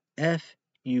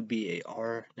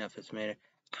 FUBAR, Netflix minute.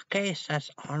 Okay, so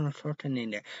that's Arnold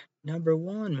Schwarzenegger. Number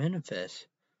 1, Manifest.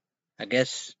 I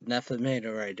guess Netflix made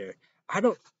it right there.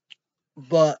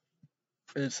 But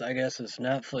I guess it's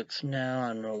Netflix now. I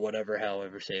don't know,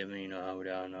 however saving, how we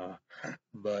don't know.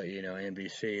 But,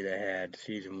 NBC, they had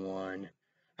season 1.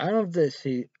 I don't know if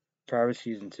they probably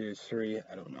season 2, 3,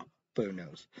 I don't know. But who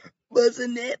knows? But it's a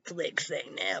Netflix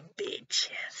thing now,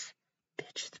 bitches.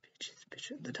 Bitches.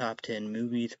 The top 10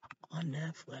 movies on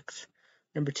Netflix.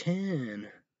 Number 10,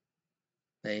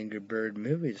 The Angry Bird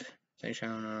movies. Thanks, I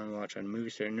don't know, I'm watching movie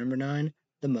series. Number 9,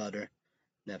 The Mother.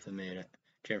 Netflix made it.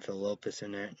 Jennifer Lopez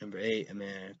in it. Number 8, A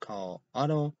Man Called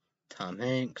Otto. Tom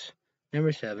Hanks.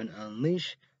 Number 7,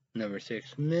 Unleash. Number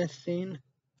 6, Missing.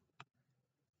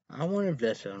 I wonder if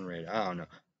that's unrated. I don't know.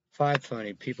 5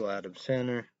 Funny People, Adam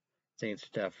Sandler. I think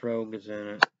Steph Rogen's in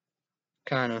it.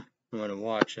 Kinda want to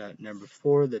watch that. Number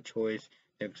 4, The Choice.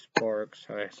 Nick Sparks.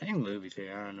 Same movies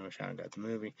here. I don't know if I got the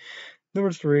movie.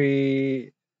 Number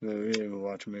 3, We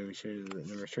watch a movie series.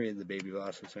 Number 3 is The Baby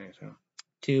Boss. So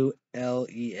 2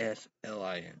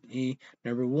 Lesline.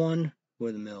 Number 1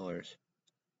 with the Millers.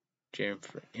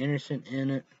 Jennifer Aniston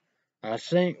in it. I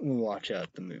think we'll watch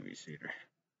out the movie theater.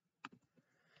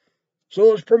 So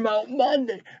let's promote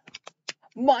Monday.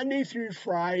 Monday through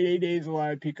Friday, days of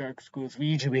live Peacock exclusive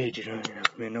YouTube agent.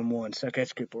 Number 1, suck at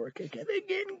script work. They're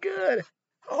getting good.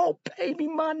 Oh, baby,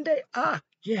 Monday.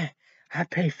 Yeah. I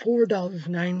pay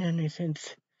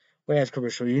 $4.99. Wait, ads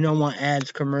commercial. You don't want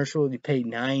ads commercial? You pay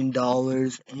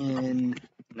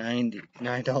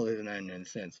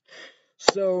 $9.99.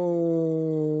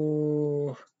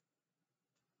 So,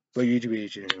 but YouTube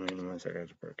agent. One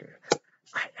second.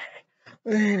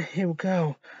 And here we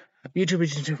go. YouTube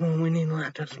is just when we need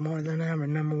laptops more than ever.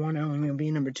 Number 1,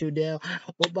 LMB. Number 2, Dell.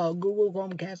 What about Google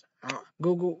Chromecast?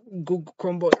 Google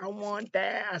Chromebook. I want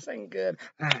that. I think good.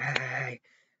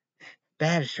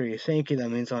 Battery. Thank you. That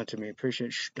means a lot to me. Appreciate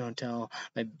it. Shh, don't tell.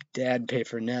 My dad paid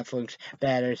for Netflix.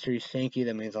 Battery. Thank you.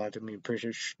 That means a lot to me.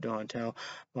 Appreciate it. Shh, don't tell.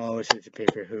 My older sister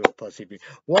paid for Hulu Plus TV.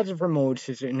 Wasn't from my older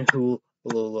sister in Hulu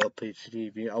Plus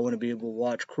TV. I want to be able to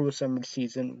watch Cruel Summer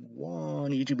Season 1.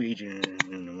 YouTube agent.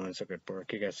 1 second. Kick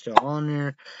Kick-Ass still on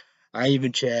there. I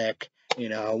even check.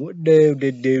 Season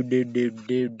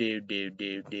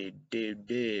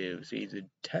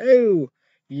 2.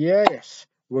 Yes.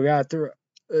 We got through.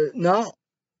 Not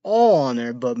all on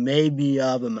there, but maybe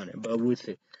the money. But we'll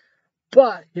see.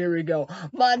 But here we go.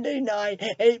 Monday night,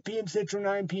 8 p.m. Central,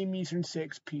 9 p.m. Eastern,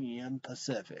 6 p.m.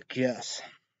 Pacific. Yes.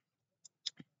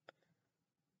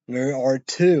 There are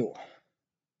 2.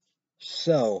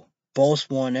 So, both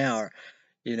 1 hour.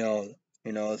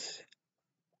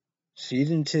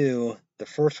 Season 2, the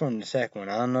first one and the second one.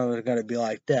 I don't know if it's going to be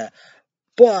like that.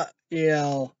 But,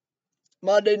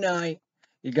 Monday night,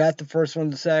 you got the first one,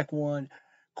 the second one.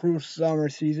 Cruel Summer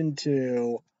Season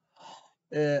 2.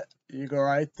 You go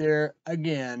right there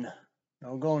again.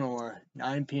 Don't go nowhere.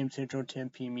 9 p.m. Central,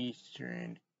 10 p.m.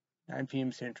 Eastern. 9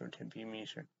 p.m. Central, 10 p.m.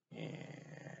 Eastern.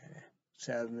 And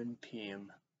 7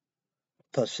 p.m.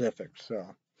 Pacific.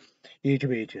 So,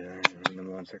 YouTube agent. And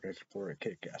 1 second support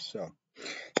Kick-Ass.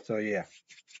 So yeah.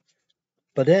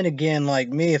 But then again, like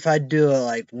me, if I do it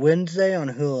like Wednesday on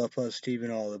Hulu Plus TV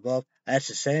and all the above, that's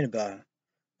the same about it.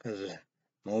 Because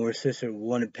my older sister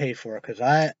wouldn't pay for it. Because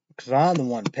I'm the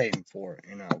one paying for it.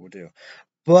 I will do.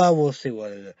 But we'll see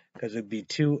what it is. Because it'd be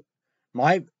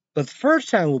but the first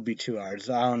time will be 2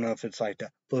 hours. I don't know if it's like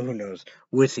that. But who knows?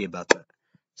 We'll see about that.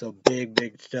 So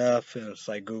big stuff. And it's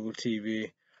like Google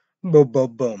TV. Boom,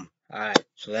 boom, boom. Alright.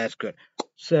 So that's good.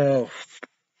 So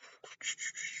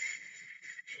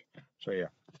yeah.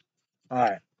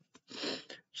 Alright.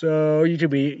 So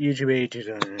YouTube 8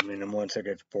 1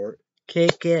 second support.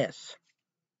 Kick-Ass.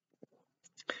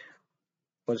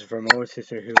 Was from our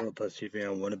sister Hulu Plus TV. I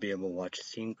want to be able to watch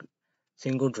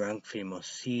Single Drunk Female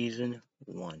Season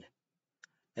 1.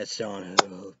 That's on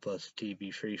Hulu Plus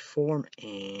TV Freeform,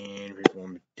 and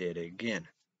Freeform did it again.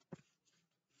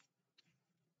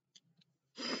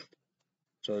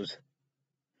 So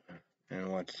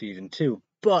and watch Season 2.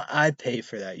 But I pay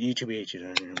for that. YouTube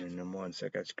in 1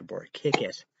 second support.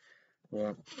 Kick-Ass.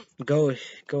 Well, go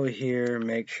here,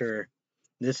 make sure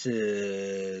this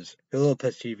is Hulu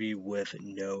Plus TV with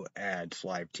no ads,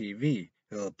 live TV.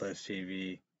 Hulu Plus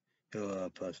TV,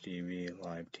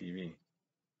 live TV.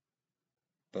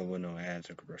 But with no ads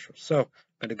or commercials. So, I'm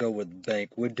going to go with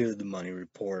bank. We'll do the money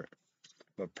report,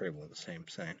 but pretty well the same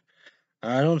thing.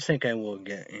 I don't think I will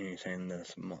get anything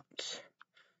this month.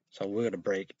 So we're going to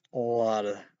break a lot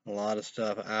of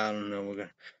stuff. I don't know.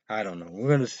 We're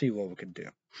going to see what we can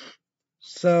do.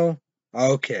 So,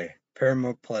 okay.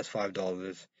 Paramount Plus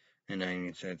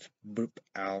 $5.90. Boop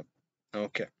out.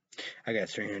 Okay. I got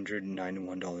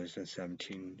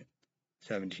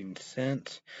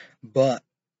 $391.17. But,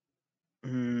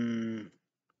 $72.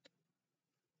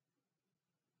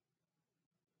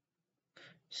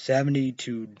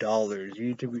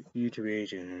 YouTube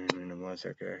agent. 1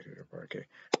 second. Okay.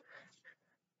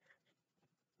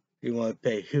 You want to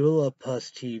pay Hulu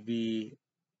Plus TV.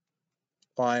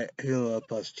 Hulu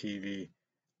Plus TV.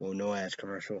 Well, no ads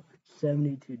commercial.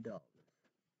 $72.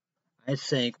 I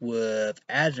think with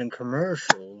ads and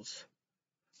commercials,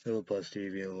 Hulu Plus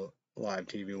TV, live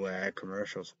TV with ad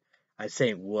commercials, I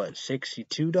think what,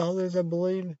 $62, I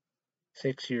believe?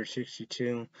 60 or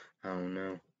 62, I don't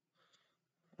know.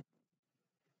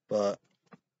 But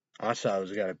I thought I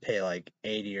was gonna pay like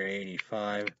 80 or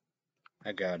 85.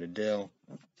 I got a deal,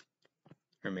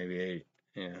 or maybe 80,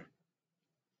 yeah,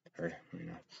 or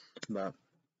but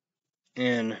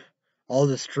and all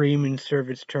the streaming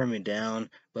service turned me down,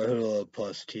 but Hulu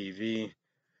Plus TV,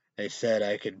 they said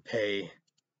I could pay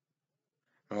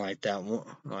Like that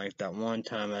one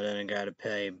time I didn't gotta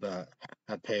pay, but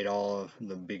I paid all of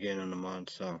the beginning of the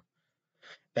month, so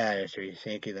bad history.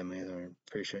 Thank you, that means I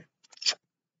appreciate it.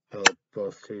 Hope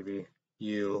both TV,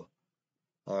 you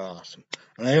are awesome.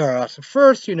 And they are awesome.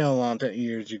 First, long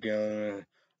years ago,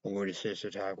 Woody sister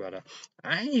talked about it.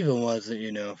 I even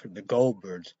wasn't, for the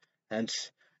Goldbergs. It's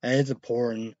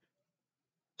important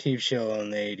TV show in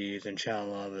the 80s and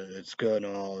Channel 11. It's good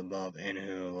and all above and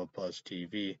Hulu Plus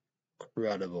TV.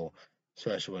 Incredible,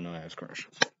 especially when I has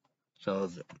commercials. So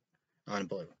it's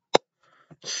unbelievable.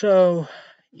 So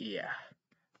yeah,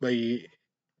 but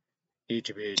each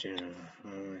of check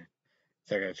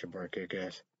out your bar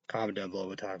kick-ass. Comment down below.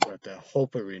 We'll talk about the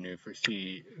hope of renew for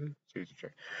season 3.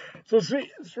 So 3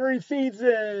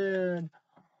 season.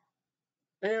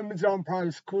 Amazon Prime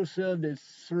exclusive. There's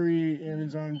 3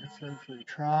 Amazon free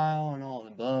trial and all the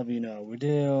above. We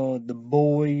do. The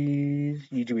boys.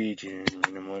 YouTube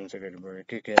and the ones that got to bar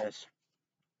kick-ass.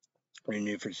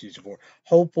 Renew for season 4.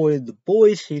 Hopefully, the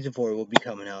boys season 4 will be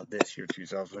coming out this year,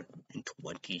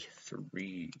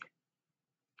 2023.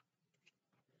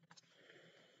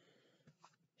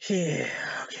 Yeah,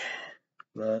 okay.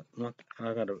 But look,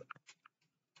 I gotta.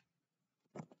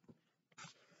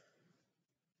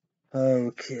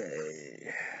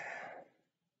 Okay.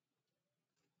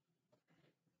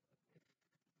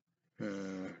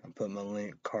 I'll put my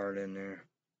link card in there.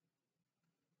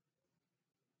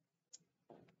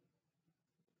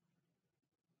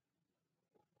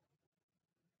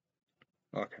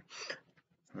 Okay.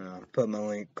 Put my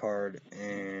link card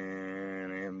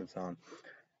in Amazon.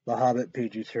 The Hobbit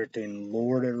PG-13,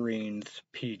 Lord of the Rings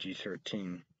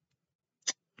PG-13.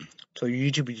 So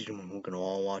YouTube we're gonna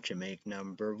all watch it. Make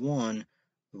number 1,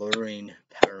 Lord of the Rings,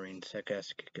 Power Rangers,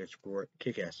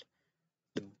 Kick-Ass.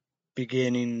 The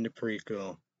beginning, the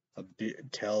prequel,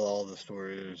 tell all the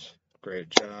stories. Great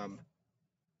job.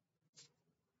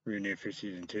 Renewed for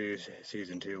season 2.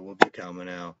 Season 2 will be coming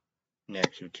out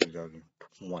next year,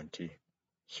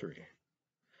 2023.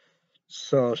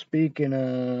 So speaking of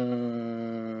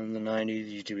the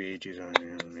 90s, YouTube ages on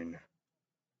here,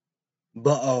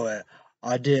 but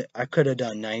I could have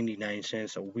done 99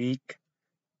 cents a week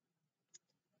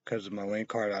because of my link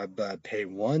card. I pay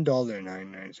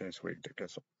 $1.99 a week to get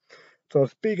some. So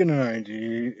speaking of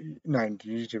 90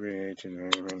 YouTube ages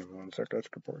on here, 1 second, let's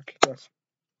go for it.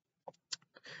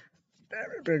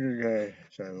 Very bigger guy,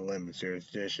 Silent Lemon Series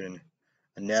Edition,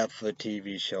 a Netflix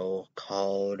TV show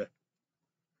called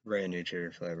Brand New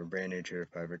Cherry Flavor. Brand New Cherry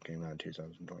Flavor came out in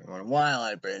 2021. Why I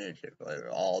like Brand New Cherry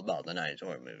Flavor? All about the 90s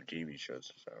horror movie TV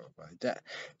shows and stuff like that.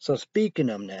 So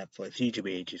speaking of Netflix, YouTube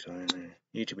ages on there.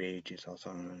 YouTube ages also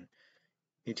on there.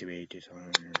 YouTube ages on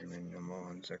there.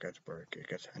 I got to break. I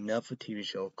got enough a TV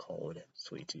show called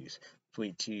Sweet Teas.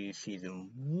 Sweet Teas season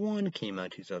 1 came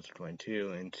out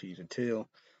 2022, and season 2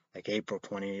 like April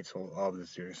 28th, so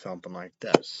obviously or something like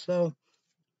that. So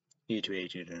YouTube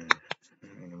ages and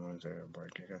the ones that are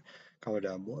break. Comment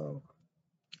down below.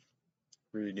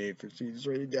 Really need for season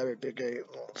 3. Never pick a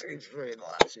season 3 in the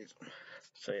last season.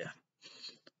 So yeah.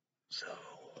 So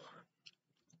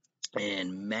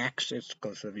and Max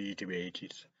exclusive YouTube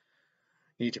ages.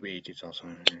 YouTube ages also.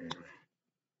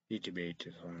 YouTube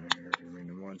ages on here.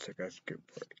 Once I got skip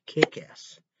for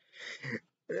Kick-Ass.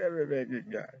 Every big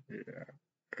guy. Yeah.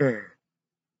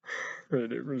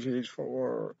 Ready for season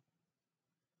 4.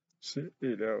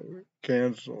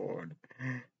 Canceled.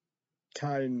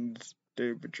 Titans,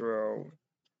 Doom Patrol,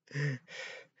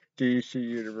 DC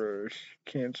Universe,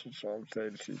 cancel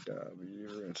something,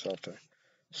 CW, and something.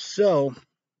 So,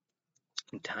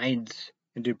 Titans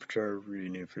and Doom Patrol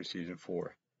renewed for season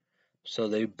 4. So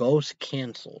they both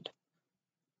canceled,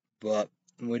 but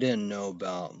we didn't know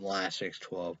about last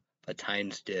 6/12. But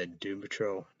Titans did. Doom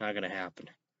Patrol, not gonna happen.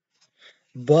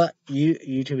 But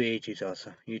YouTube AG's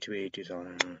also. YouTube AG's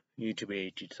on. YouTube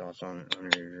AG's also on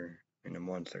here. In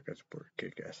 1 second, support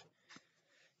Kick-Ass.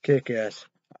 Kick-Ass.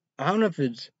 I don't know if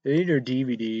it's either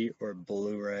DVD or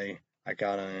Blu-ray. I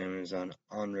got on Amazon,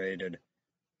 unrated.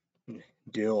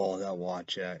 Do all that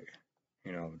watch it.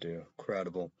 Do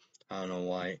incredible. I don't know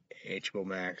why HBO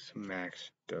Max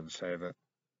doesn't save it.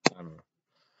 I don't know.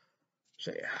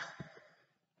 So yeah.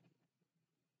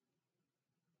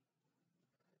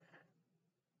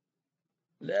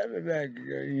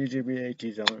 YouTube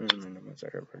AT's on.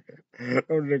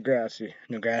 Oh, Degrassi.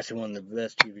 Degrassi, one of the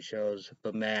best TV shows,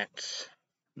 but Max,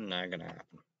 not gonna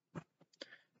happen.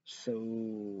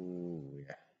 So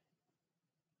yeah.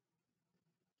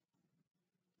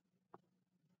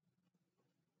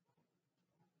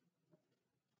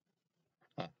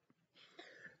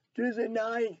 Tuesday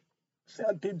night,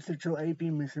 South Central AP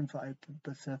Mission 5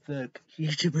 Pacific.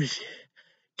 YouTubers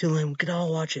Dylan, we could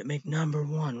all watch it make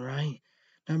 #1, right?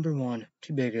 #1,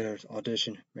 Two Big Hitters,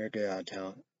 Audition, America Got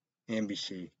Talent,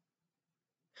 NBC.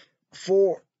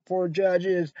 Four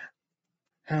judges,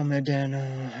 Hal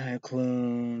McDaniel,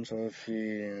 Clune,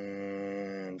 Sophie,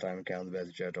 and Simon Cowell, the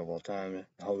best judge of all time.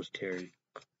 The host, Terry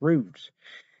Crews.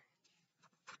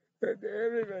 Let's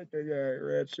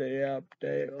say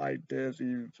update like this,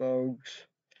 you folks.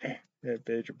 That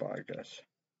Patriot Podcast.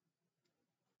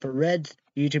 For Reds,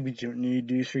 YouTube need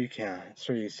to do 3 counts.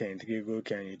 3 things. Google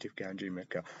account, YouTube account, Gmail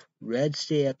account. Red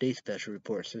State Update Special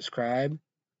Report. Subscribe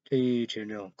to YouTube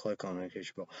channel. Click on the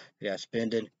notification bell. They got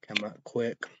spending. Come up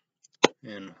quick.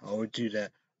 And I always do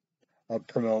that. I'll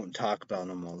promote and talk about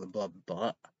them all. Blah, blah,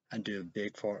 blah. I do a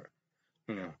big part,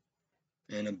 in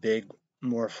a big,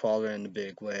 more follower in a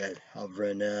big way. Of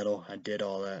Renettle. I did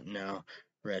all that now.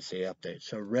 Red State Update.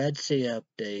 So Red State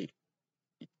Update.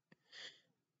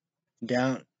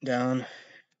 Down in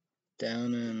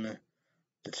the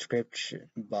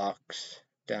description box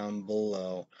down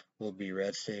below will be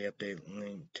Red State Update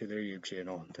link to their YouTube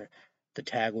channel. The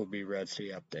tag will be Red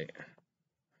State Update.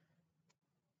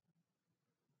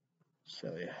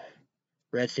 So yeah,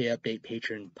 Red State Update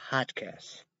Patreon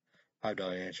podcast.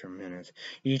 $5 answer minutes.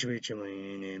 Each week you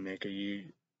need to make a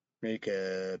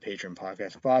Patreon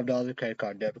podcast. $5 credit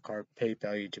card, debit card,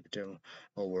 PayPal, YouTube channel,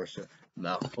 or worse.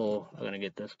 Mouthful. I'm gonna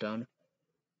get this done.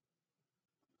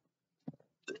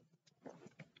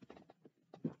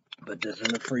 Put this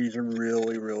in the freezer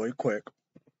really, really quick.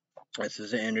 This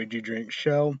is an energy drink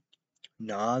show.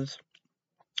 NOS.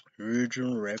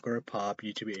 Original regular pop.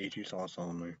 YouTube 82 sauce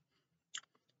only.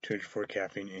 24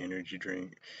 caffeine energy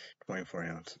drink. 24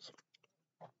 ounces.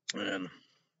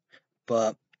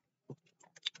 But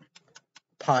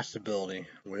possibility,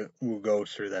 we'll go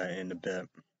through that in a bit,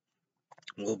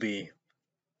 will be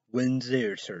Wednesday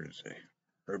or Thursday.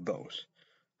 Or both.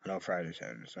 I know Friday,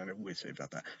 Saturday, Sunday. We say about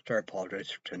that. So I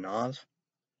apologize to NOS.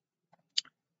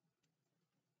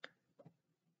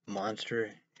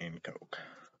 Monster and Coke.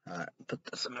 Put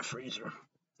this in the freezer.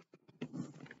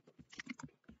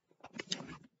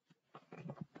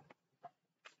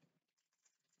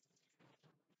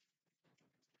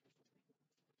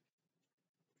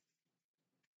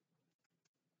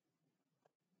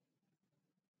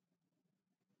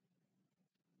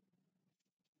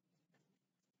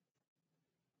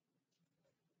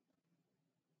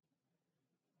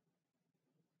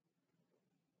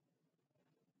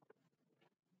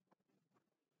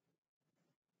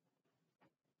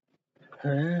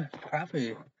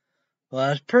 Probably.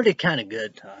 Well, it's pretty kind of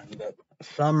good time, but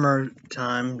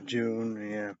summertime, June,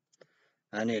 yeah.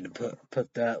 I need to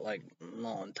put that like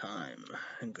long time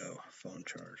ago. Phone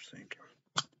charge, thank you.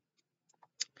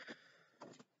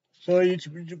 So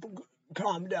YouTube,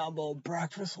 calm down, below.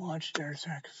 Breakfast, lunch, dinner,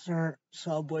 dessert,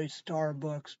 Subway,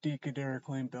 Starbucks, Deacon Dairy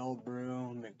Queen, Bell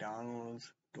Brew,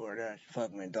 McDonald's, DoorDash.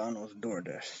 Fuck McDonald's,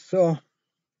 DoorDash. So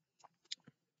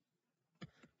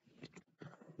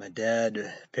my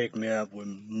dad picked me up with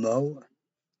Mo.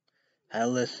 I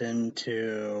listened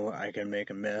to I Can Make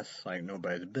a Mess Like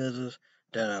Nobody's Business.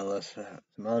 Then I listened to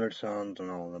some other songs and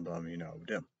all of them,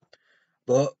 them.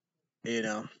 But,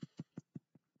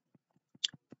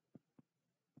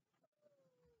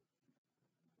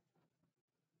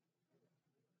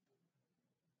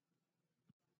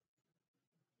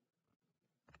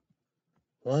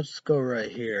 let's go right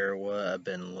here, what I've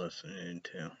been listening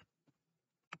to.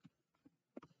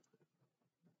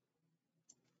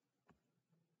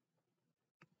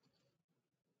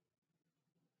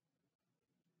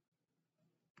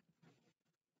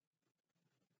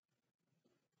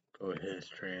 Go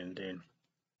history and then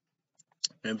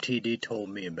MTD told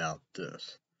me about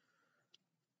this.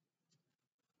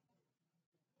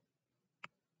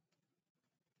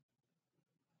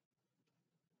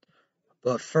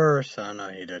 But first, I know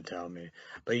he did tell me,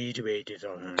 but YouTube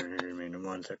 80,000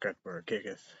 one second for a kick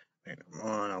us.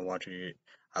 I watch it.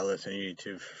 I listen to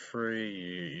YouTube for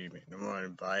free. You make the money,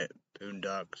 buy it.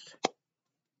 Boondocks.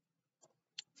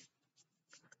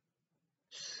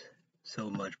 So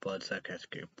much blood suck has to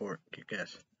get kick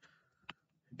ass.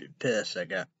 I'd be pissed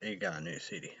he got a new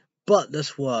CD. But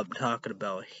that's what I'm talking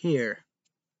about here.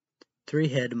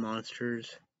 3-headed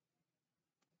monsters.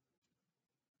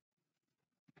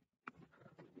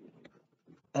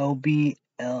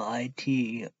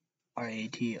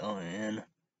 OBLITRATON.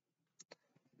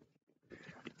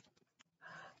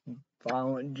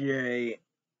 Violent J.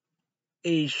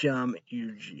 Asham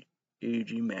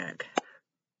UG Mac.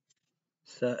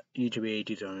 So YouTube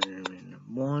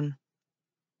 80,001.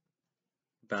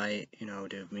 Buy it,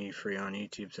 to me free on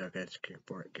YouTube, so I got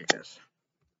support kick us.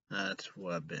 That's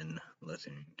what I've been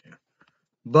listening to.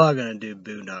 But I'm gonna do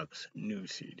Boondocks new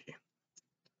CD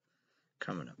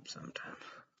coming up sometime.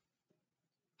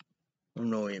 I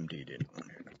know AMD did one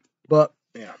here, but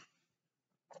yeah.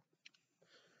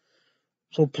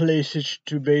 So PlayStation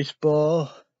 2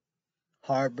 baseball,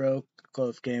 heartbroke,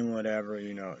 close game, whatever,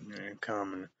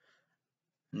 common.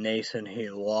 Nathan, he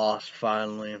lost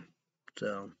finally,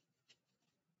 so.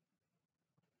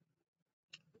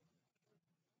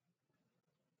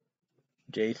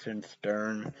 Jason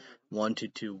Stern, 1 to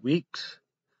 2 weeks.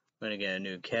 Gonna get a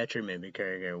new catcher, maybe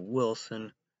Kerry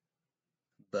Wilson.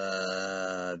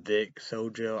 But Vic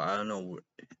Sojo, I don't know.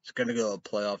 It's gonna go a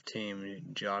playoff team.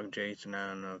 Jog Jason, I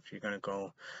don't know if you're gonna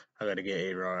go. I gotta get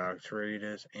A-Rod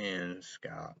Arturitas and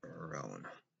Scott Rowan.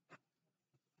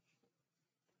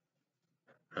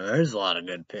 There's a lot of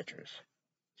good pitchers.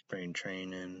 Spring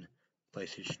training,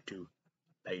 PlayStation 2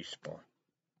 baseball.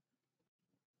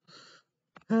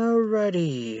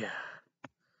 Alrighty.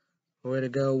 Way to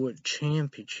go with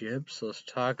championships. Let's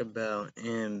talk about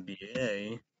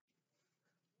NBA.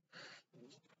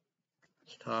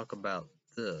 Let's talk about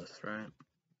this, right?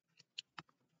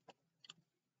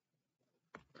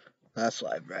 That's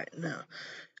live right now.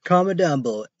 Comment down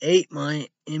below. 8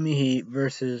 Miami Heat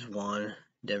versus 1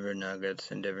 Denver Nuggets,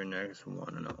 and Denver Nuggets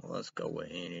 1-0. Let's go with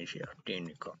NHL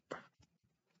Stanley Cup.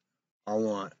 I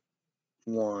want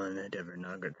 1 Denver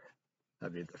Nuggets.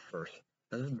 That'd be the first.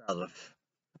 This is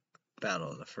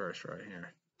battle of the first right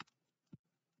here.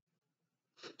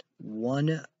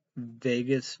 1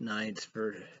 Vegas Knights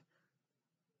versus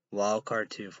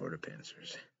Wildcard 2 for the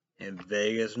Panthers. And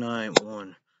Vegas Knight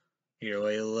 1. Either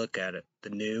way you look at it. The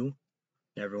new.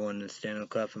 Never won the Stanley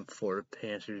Cup, and Florida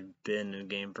Panthers been in the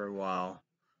game for a while.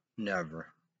 Never.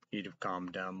 You'd have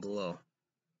comment down below.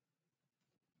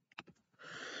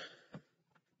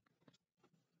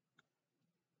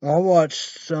 I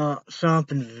watched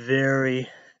something very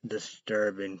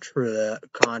disturbing, true that,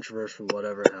 controversial,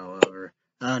 whatever, however.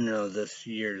 I don't know this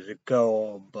years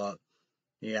ago, but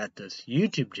you got this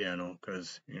YouTube channel,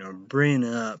 because, bringing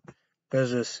it up, because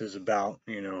this is about,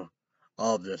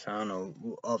 all of this, I don't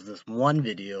know, of this one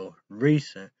video,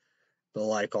 recent, but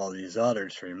like all these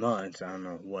others 3 months, I don't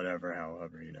know, whatever,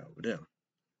 however, do.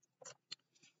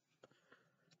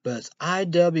 But it's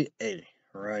IWA,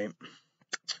 right?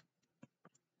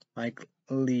 Mike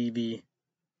Levy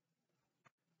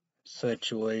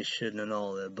situation and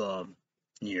all the above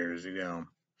years ago.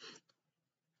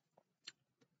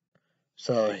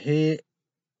 So he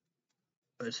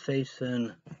was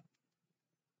facing,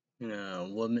 a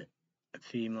woman, a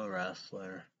female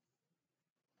wrestler.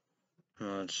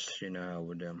 It's, how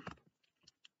would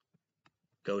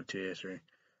go to history.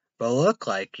 But it looked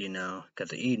like, got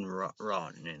the Eden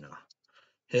Rotten,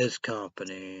 his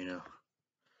company,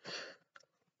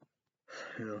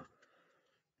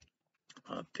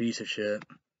 a piece of shit.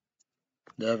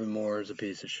 Devin Moore is a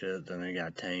piece of shit. Then they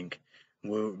got Tank.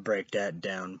 We'll break that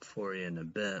down for you in a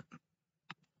bit.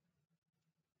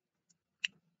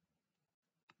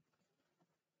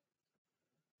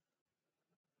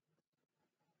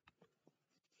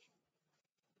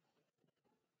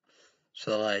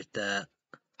 So like that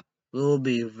will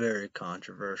be very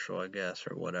controversial, I guess,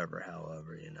 or whatever,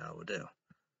 however, would do.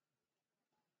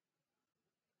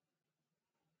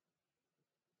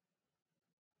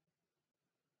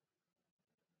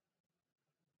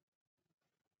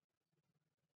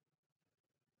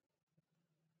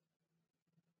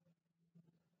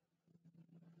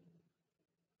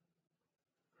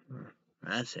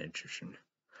 That's interesting.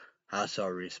 I saw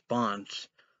a response.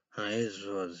 His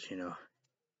was,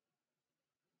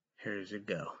 here's it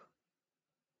go.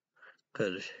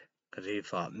 Cause he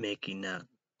fought Mickey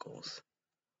Knuckles.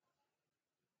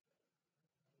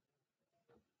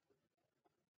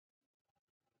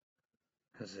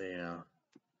 Cause,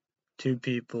 2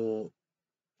 people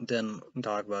didn't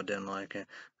like it.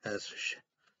 Let's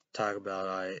talk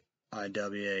about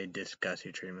IWA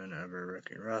disgusting treatment of a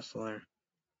rookie wrestler.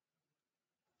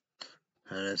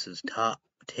 And this is top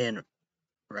 10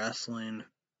 wrestling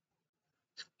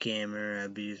scammer,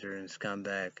 abuser, and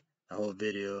scumbag. The whole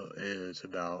video is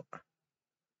about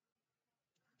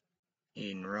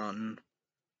Eden Rotten.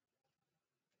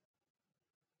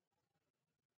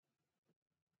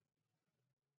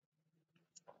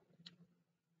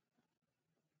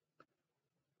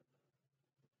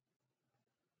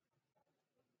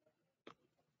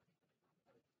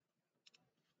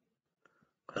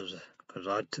 Cause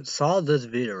I saw this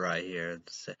video right here.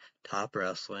 It's top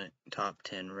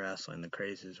 10 wrestling, the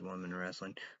craziest woman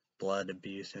wrestling, blood,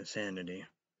 abuse, insanity.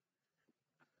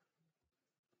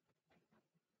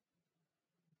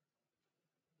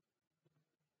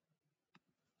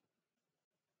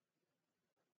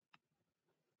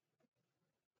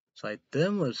 It's like,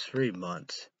 them was 3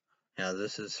 months. Yeah,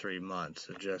 this is 3 months.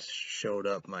 It just showed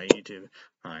up my YouTube.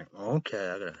 I'm like, okay,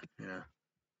 I gotta,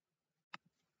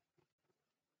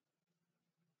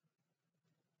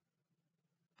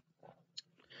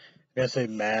 guess they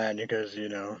mad because,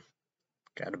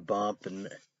 got a bump and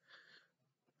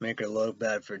make her look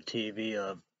bad for TV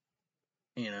of,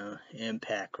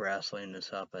 Impact Wrestling and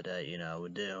stuff like that,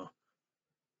 would do.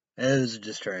 It was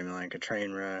just like a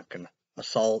train wreck and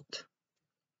assault,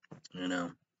 you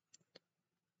know.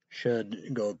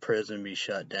 Should go to prison, be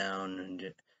shut down,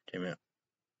 and Jimmy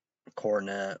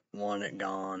Cornette want it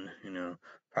gone,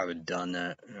 Probably done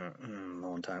that a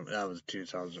long time. That was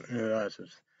 2000. That's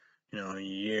just,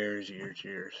 years.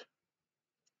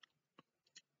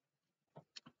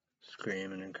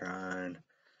 Screaming and crying.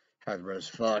 Tried to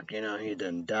fuck, he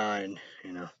done died,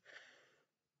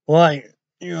 Like,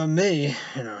 you and me,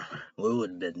 we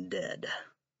would have been dead.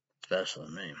 Especially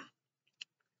me.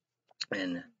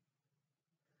 And,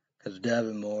 because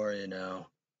Devin Moore,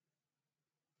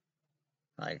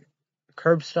 like,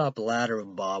 curb stop ladder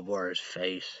with Bob Ware's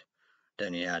face.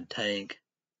 Then you had Tank,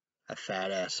 a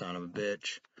fat ass son of a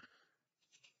bitch.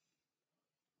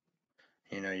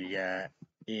 You got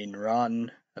Ian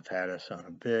Rotten, a fat ass son of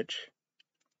a bitch.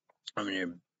 I'm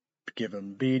gonna give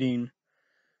him beating,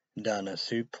 done a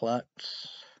suplex,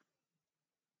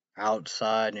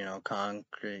 outside,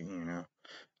 concrete,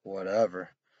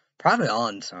 whatever. Probably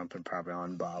on something, probably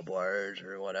on Bob Wires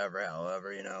or whatever,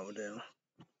 however, do.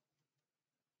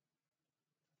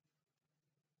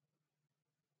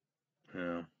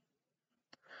 Yeah.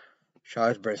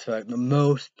 Charles Bracelet, the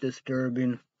most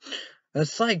disturbing.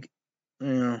 It's like,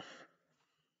 as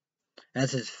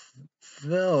his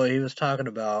Phil, he was talking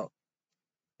about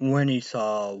when he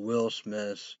saw Will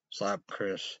Smith slap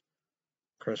Chris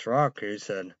Rock. He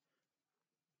said,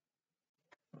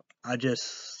 I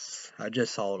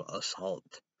just saw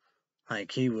assault.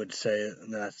 Like, he would say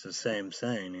that's the same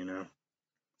thing,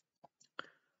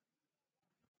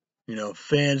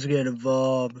 fans get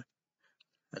involved.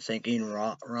 I think Ian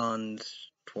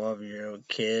Ron's 12-year-old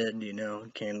kid,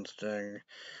 Candlestick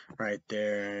right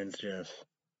there. And it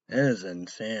is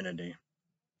insanity.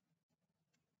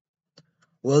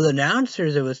 Well, the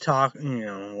announcers, it was talking,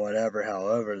 whatever,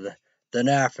 however, then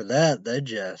after that, they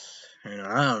just, I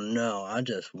don't know. I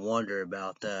just wonder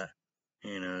about that.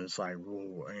 It's like,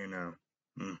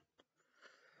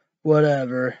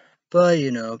 whatever. But,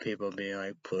 people being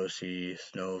like pussy,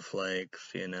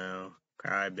 snowflakes,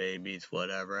 crybabies,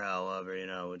 whatever, however,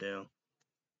 we do.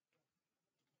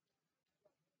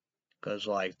 Because,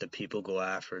 like, the people go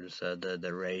after it said that the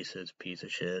racist piece of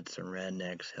shits and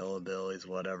rednecks, hillbillies,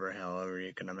 whatever, however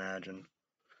you can imagine,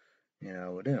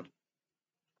 we do.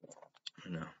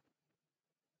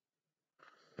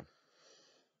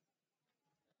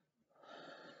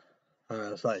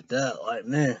 It's like that, like,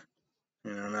 man,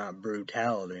 not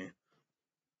brutality.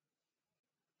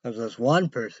 Because this one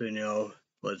person,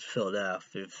 was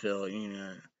Philadelphia,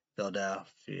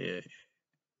 Philadelphia,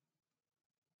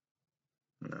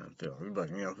 but,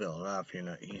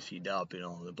 Philadelphia, ECW and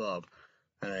all the above.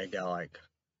 And they got, like,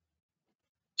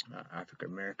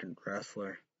 African American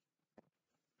wrestler.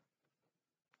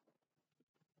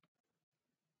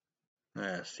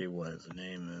 Let's see what his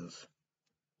name is.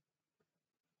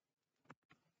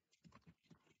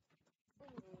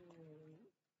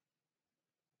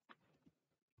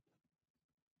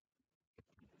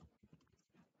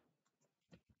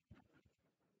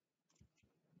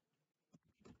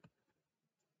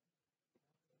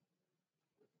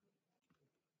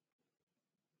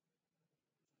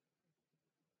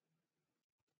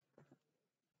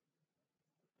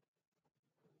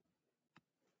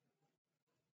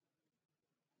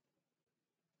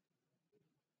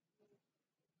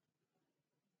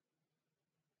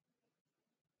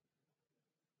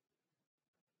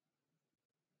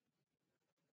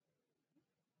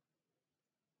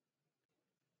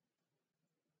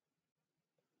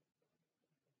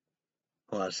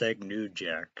 Well, I say New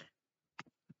Jack.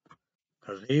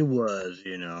 Because he was,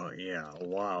 a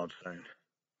wild thing.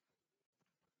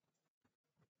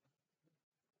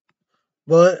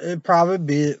 But it'd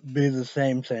probably be the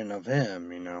same thing of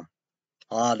him,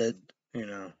 Audit,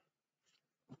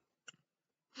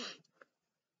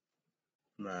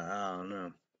 But I don't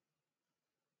know.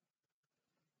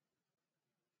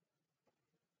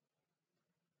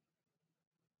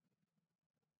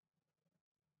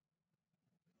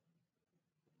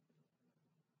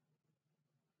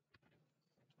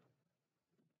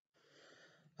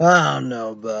 I don't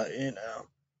know, but,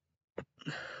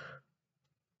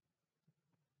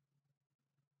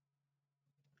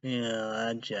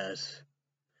 I just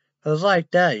It's like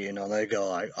that, they go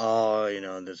like, oh,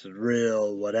 this is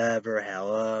real, whatever,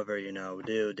 however,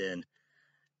 dude, then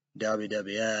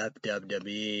WWF,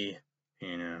 WWE,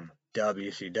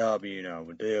 WCW,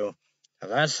 we do.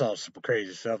 I saw some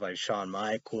crazy stuff like Shawn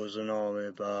Michaels and all the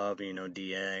above,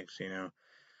 DX,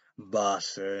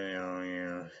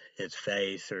 Buster, his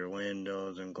face or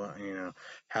windows and,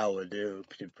 how would do.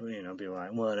 People, be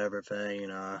like, whatever thing,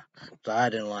 So I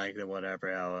didn't like the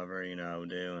whatever, however,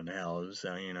 do, and Hell in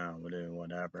Cell, would do,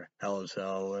 whatever. Hell in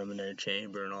Cell, Eliminated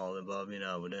Chamber, and all the above,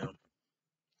 would do.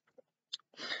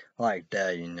 Like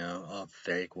that, a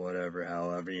fake whatever,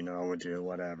 however, would do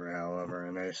whatever, however,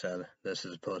 and they said this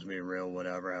is supposed to be real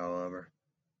whatever, however.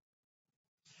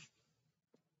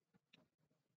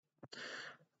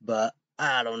 But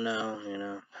I don't know.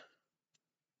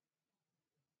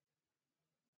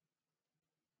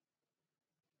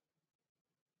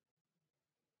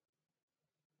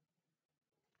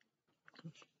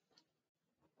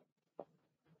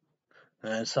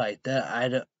 And it's like that. I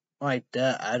don't like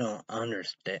that. I don't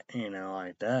understand.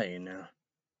 Like that.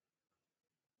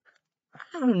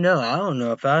 I don't know. I don't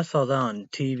know if I saw that on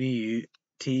TV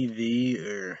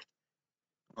or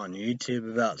on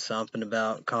YouTube about something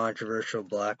about controversial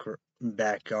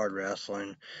backyard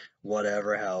wrestling,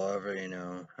 whatever. However, I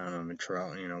don't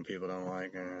know. People don't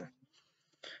like it.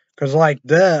 Cause like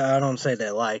that, I don't say they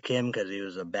like him because he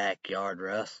was a backyard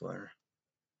wrestler.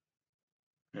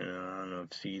 I don't know if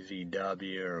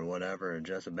CZW or whatever, or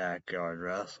just a backyard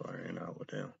wrestler. Would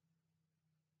do.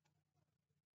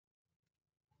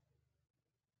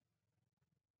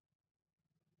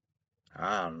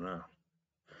 I don't know.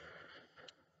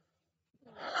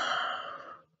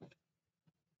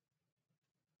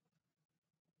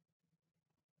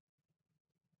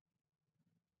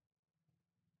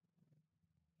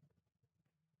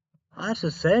 I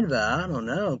just said that I don't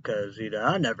know, cause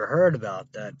I never heard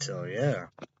about that till yeah.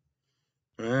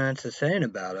 And that's the saying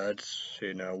about it. It's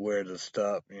where the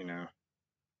stuff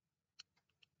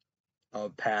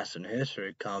of past and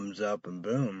history comes up and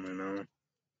boom.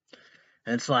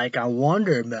 It's like I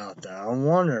wonder about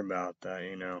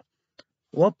that.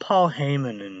 What Paul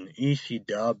Heyman and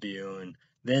ECW and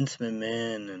Vince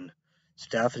McMahon and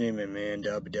Stephanie McMahon,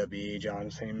 WWE,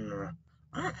 John Cena.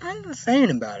 I'm just saying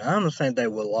about it. I'm just saying they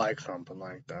would like something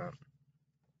like that.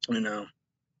 You know,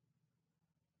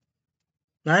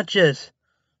 not just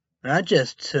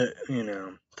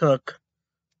took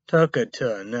took it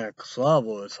to a next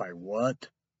level. It's like what?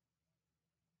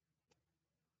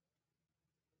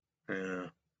 You know,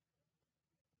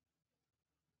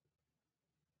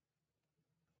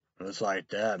 it's like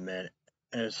that, man.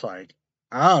 It's like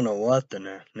I don't know what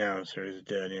the announcers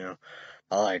did.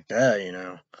 I like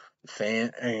that.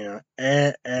 Fan.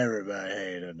 Everybody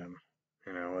hated them.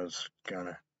 Was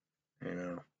gonna. You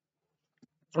know,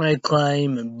 they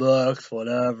claim and books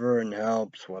whatever and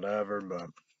helps whatever, but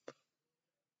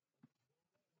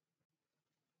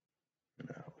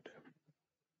no.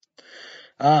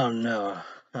 I don't know.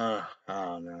 I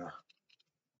don't know.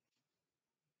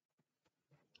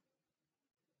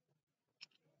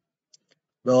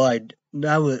 But like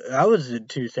that was in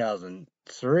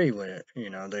 2003 when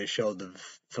they showed the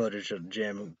footage of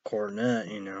Jim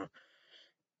Cornette.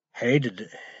 Hated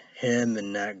him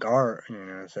and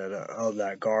that said oh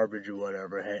that garbage or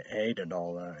whatever. Hated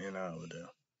all that.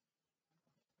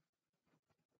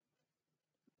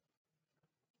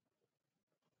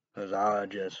 Because I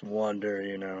just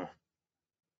wonder.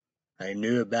 They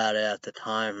knew about it at the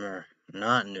time or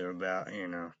not knew about.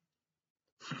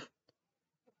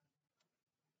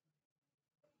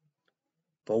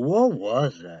 But what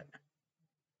was that?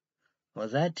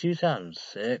 Was that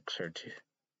 2006 or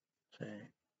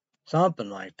something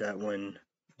like that when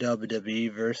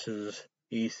WWE versus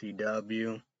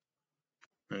ECW?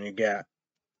 And you got,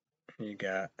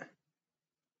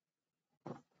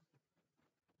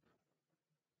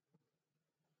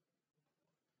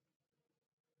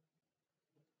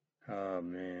 oh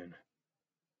man,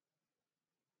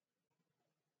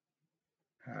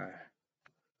 I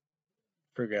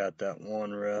forgot that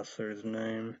one wrestler's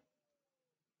name.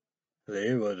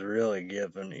 He was really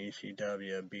giving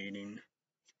ECW a beating.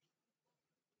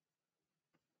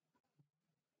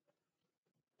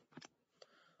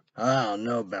 I don't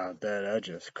know about that. That's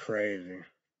just crazy.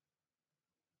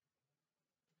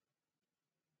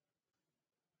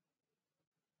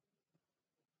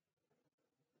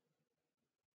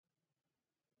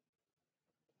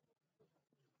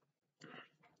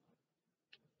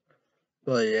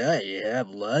 But yeah, you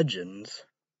have legends.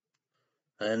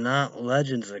 And not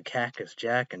legends of Cactus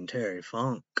Jack and Terry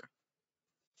Funk.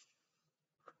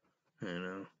 You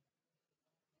know,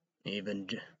 even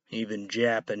even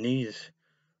Japanese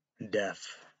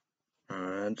death.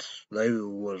 They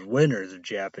was winners of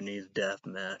Japanese death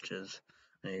matches.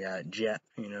 They got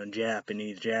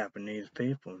Japanese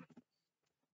people.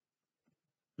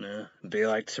 Be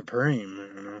like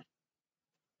Supreme.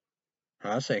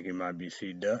 I think he might be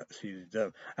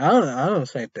CW. I don't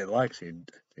think they like CW.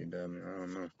 I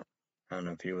don't know. I don't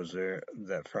know if he was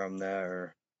from that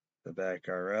or the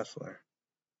Backyard Wrestler.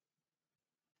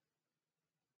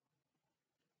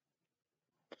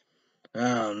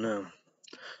 I don't know.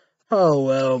 Oh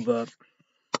well, but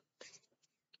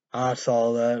I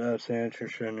saw that. That's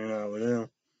interesting, with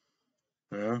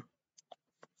him.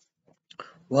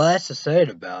 Well, that's to say it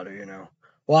about it,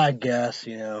 Well, I guess,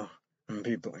 and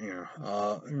people,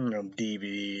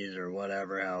 DVDs or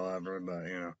whatever, however, but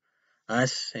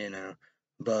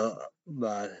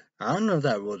but I don't know if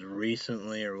that was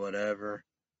recently or whatever,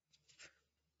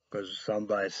 because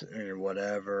somebody or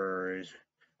whatever,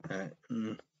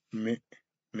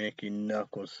 Mickey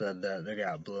Knuckles said that they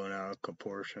got blown out of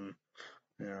proportion,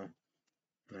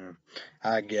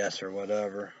 I guess, or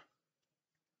whatever.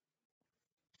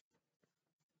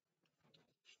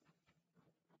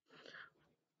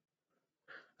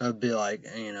 It'd be like,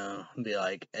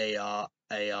 AI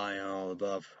and all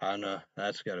above. I know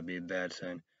that's got to be a bad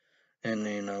thing. And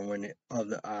when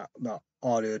the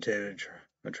audio tape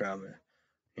trauma,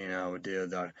 we do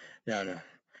that. No.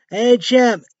 Hey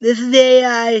champ, this is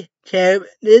AI champ,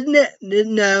 isn't it?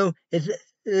 No, it's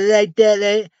like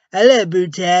that. I like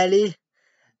brutality.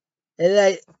 I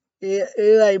like you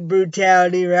like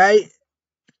brutality, right?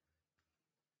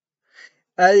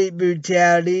 I like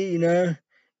brutality.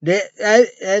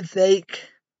 That's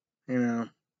fake. You know.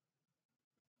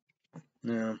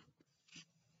 No,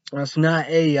 that's not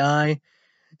AI.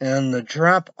 And the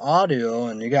trap audio,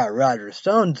 and you got Roger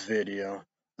Stone's video.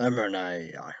 Them are not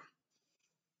AI.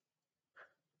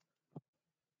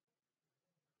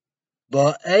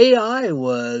 But AI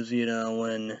was,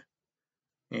 when,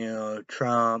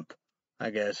 Trump, I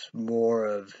guess, more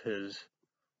of his,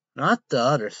 not the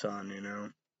other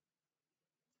son,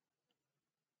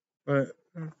 but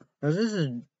this is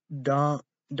Donald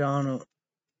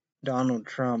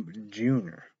Trump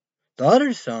Jr. The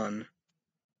other son,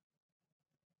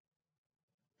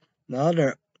 the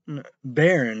other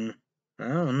Barron, I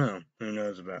don't know. Who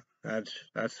knows about that's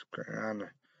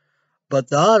But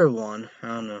the other one, I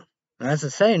don't know. That's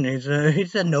the same. He's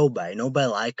a nobody. Nobody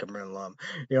like him or love him.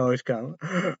 He always kind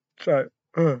of try.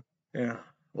 Yeah.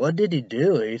 What did he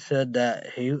do? He said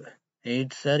that he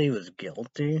said he was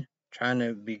guilty, trying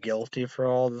to be guilty for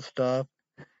all the stuff.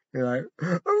 You're like,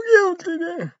 I'm guilty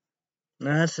there. And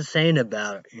that's the saying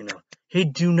about it. He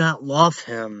do not love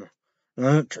him.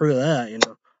 Not true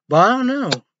that. But I don't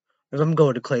know. Because I'm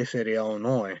going to Clay City,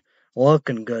 Illinois.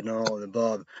 Looking good and all the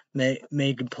above.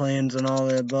 Making plans and all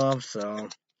the above, so.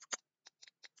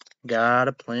 Got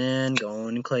a plan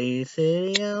going to Clay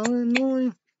City,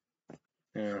 Illinois.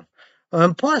 Yeah.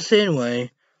 Plus,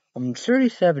 anyway, I'm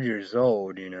 37 years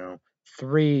old,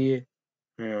 3,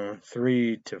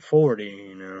 3 to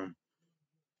 40,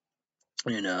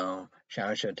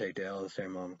 I should take the L the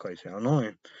same on Clay City,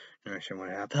 Illinois. I shouldn't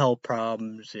have health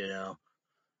problems,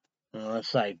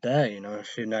 it's like that,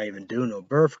 should not even do no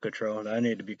birth control. I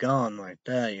need to be gone like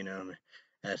that,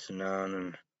 estrogen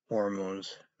and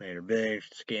hormones made her big,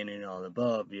 skinny and all the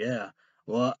above. Yeah,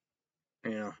 well,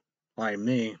 like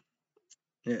me,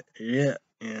 yeah,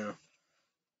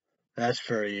 that's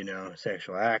for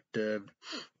sexual active,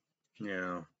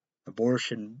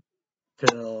 abortion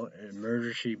pill,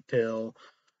 emergency pill,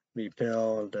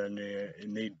 then you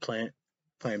need Planned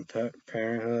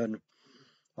Parenthood,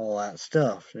 all that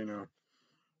stuff,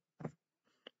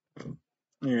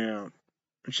 Yeah,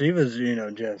 she was,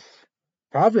 just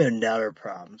probably another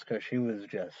problems because she was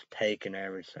just taking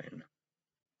everything.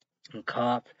 And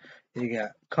you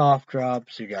got cough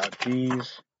drops, you got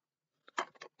these,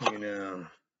 Midol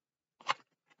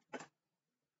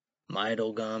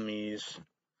gummies,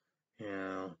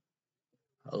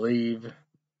 Aleve,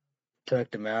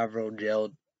 took the Mavro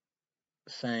gel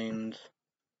Sains,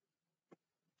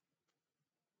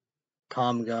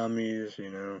 Calm gummies,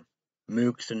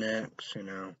 Mucinex,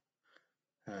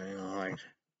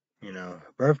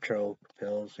 birth control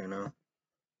pills,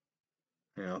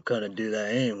 couldn't do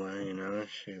that anyway,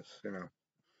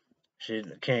 she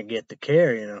can't get the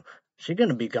care, she's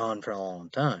gonna be gone for a long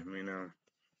time,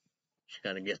 she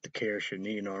gotta get the care she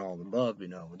needs on all the above,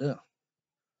 do.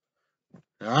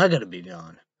 Now I gotta be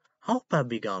gone. I hope I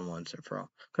be gone once and for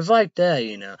all. Cause like that,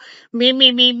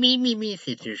 me,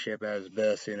 censorship at its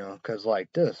best, cause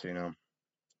like this,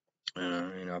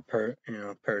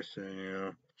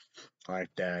 person, like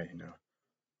that,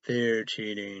 fear,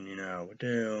 cheating, would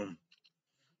do.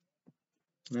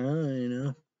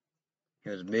 He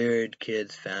was married,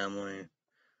 kids, family,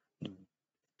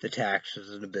 the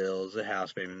taxes and the bills, the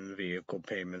house payment, the vehicle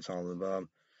payments, all the above.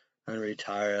 And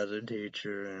retire as a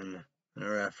teacher and a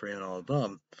referee and all the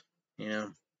above. He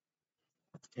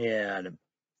had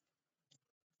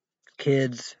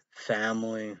kids,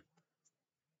 family,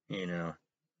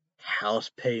 house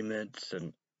payments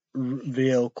and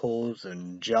vehicles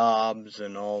and jobs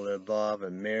and all the above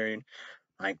and married.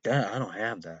 Like that, I don't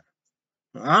have that.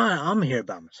 I'm here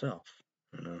by myself,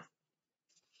 So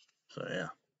yeah.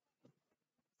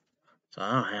 So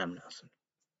I don't have nothing.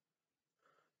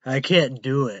 I can't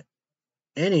do it.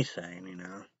 Anything,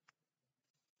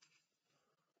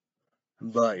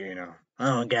 But, I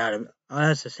don't gotta,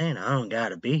 that's the saying, I don't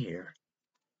gotta be here.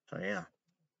 So yeah.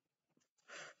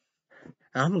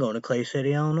 I'm going to Clay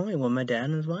City, Illinois with my dad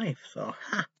and his wife. So,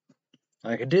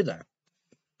 I could do that.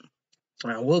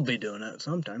 I will be doing that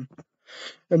sometime.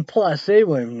 And plus,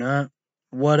 anyway, not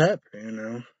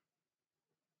whatever,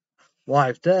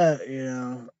 Like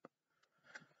that,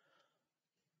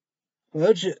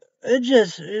 Well,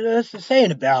 that's the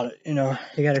saying about it, You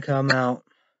gotta come out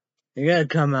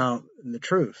the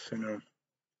truth, I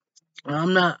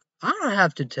don't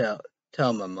have to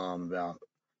tell my mom about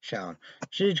Sean.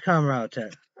 She'd come out to,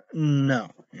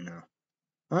 no,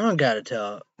 I don't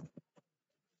gotta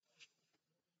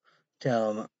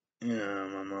tell my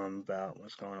mom about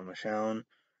what's going on with Sean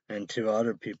and to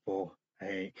other people.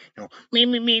 Hey,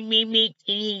 me,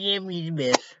 can you give me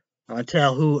this? I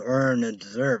tell who earned and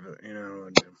deserve it,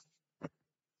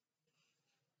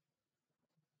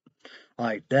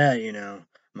 Like that,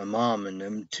 my mom and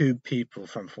them two people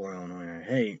from Fort Illinois I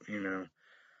hate,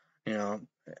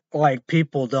 like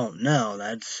people don't know.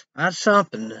 That's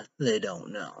something they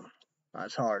don't know.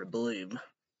 That's hard to believe.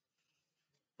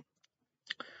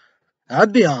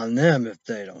 I'd be on them if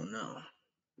they don't know.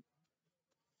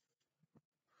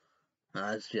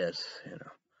 That's just,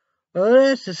 Well,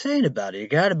 that's the saying about it. You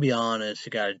gotta be honest. You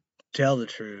gotta tell the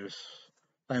truth.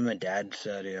 Like my dad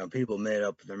said, people made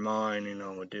up their mind,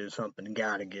 would do something,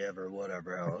 gotta give or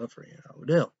whatever, however, would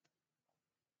do.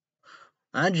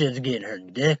 I'm just getting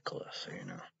ridiculous,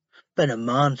 Been a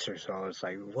month or so. It's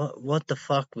like, what the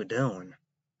fuck we doing,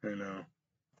 This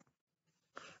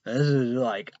is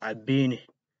like I've been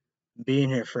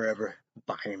here forever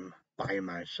by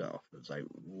myself. It's like,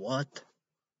 what?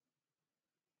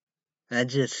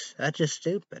 That's just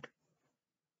stupid,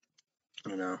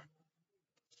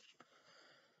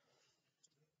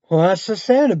 Well, that's the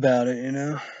sad about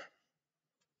it,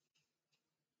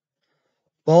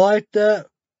 Well, like that,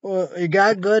 you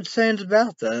got good sayings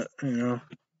about that,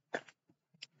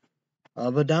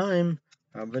 Of a dime,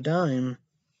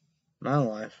 my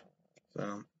life.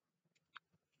 So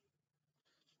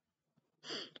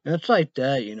it's like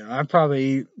that, I probably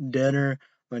eat dinner,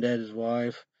 my dad's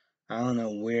wife. I don't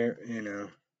know where,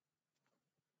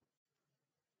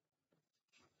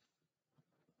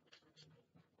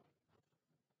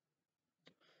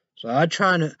 So I'm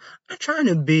trying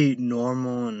to be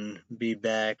normal and be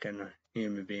back and a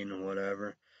human being or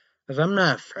whatever. Cause I'm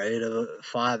not afraid of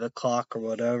 5 o'clock or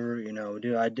whatever,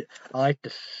 dude. I like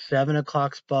the 7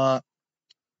 o'clock spot,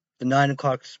 the 9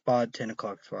 o'clock spot, 10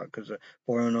 o'clock spot. Cause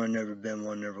 409 never been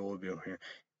one, never will be here.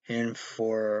 And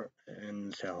so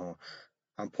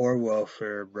I'm poor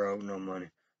welfare, broke, no money.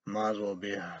 Might as well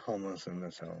be homeless in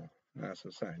this hole. That's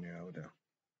the thing, do.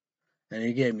 And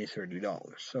he gave me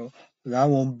 $30. So that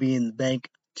won't be in the bank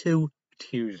till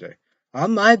Tuesday. I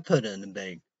might put it in the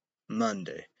bank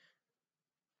Monday.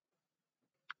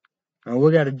 And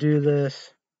we got to do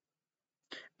this.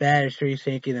 Bad Street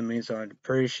thinking that means I'd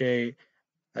appreciate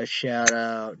a shout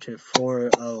out to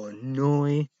Fort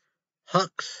Illinois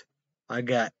Hucks. I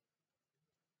got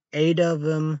 8 of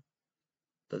them,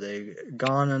 but they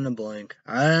gone in the blink.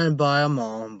 I didn't buy them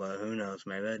all, but who knows?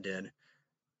 Maybe I did.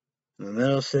 My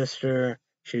middle sister,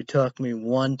 she took me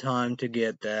one time to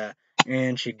get that,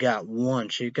 and she got one.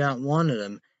 She got one of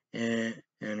them in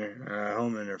her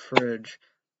home in her fridge.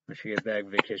 When she get back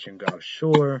vacation Gulf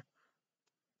Shore,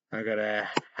 I gotta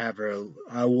have her.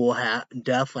 I will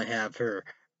definitely have her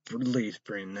at least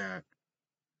bring that.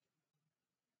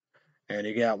 And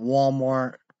you got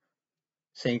Walmart.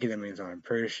 Thank you. That means I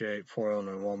appreciate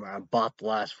 409 Walmart. I bought the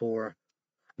last 4.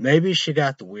 Maybe she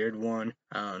got the weird one.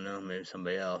 I don't know. Maybe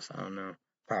somebody else. I don't know.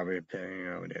 Probably a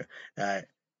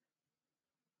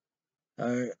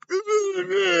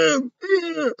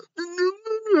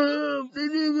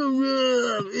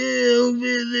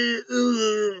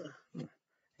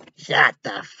Shut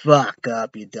the fuck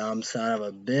up, you dumb son of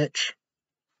a bitch.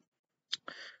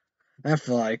 I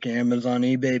feel like Amazon,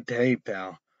 eBay,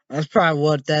 PayPal. That's probably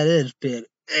what that is, Pit.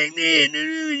 I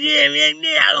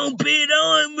don't pay it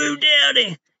on, move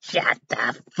down. Shut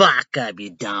the fuck up, you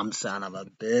dumb son of a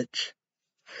bitch.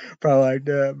 Probably like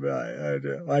that,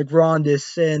 right? Like Ron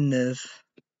DeSantis.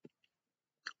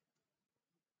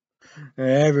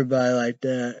 Everybody like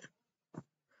that.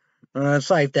 It's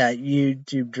like that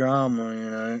YouTube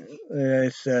drama, They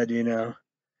said,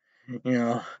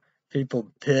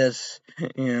 people piss,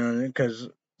 because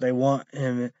they want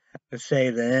him to say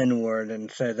the N word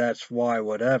and say that's why,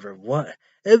 whatever. What?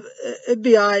 It'd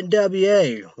be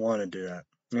IWA want to do that.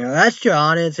 That's your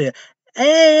audience here.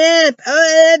 Hey,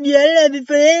 you love it,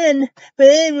 friend.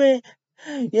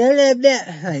 You love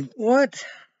that. Like, what?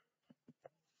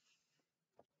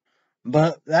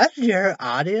 But that's your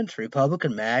audience,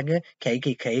 Republican MAGA,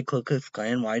 KKK, Ku Klux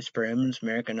Klan, white supremacists,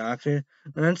 American Nazis.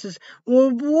 And it's just, well,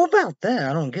 what about that?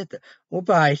 I don't get that. What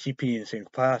about ICP and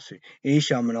Single Posse,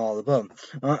 Isham and all above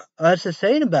them? That's the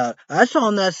saying about it. I saw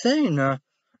him that saying. I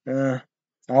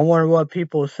wonder what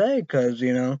people say, because,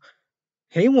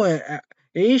 he went,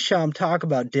 Isham talked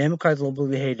about Democrats' liberal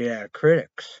behavior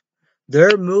critics,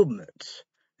 their movements.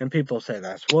 And people say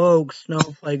that's woke,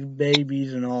 snowflake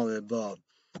babies, and all the above.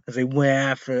 As they went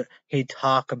after, he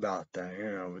talked about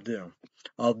that, with them,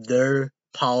 of their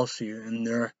policy and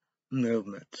their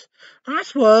movements.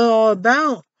 That's what it's all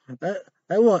about. They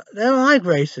don't like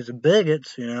racists and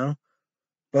bigots,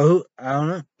 But I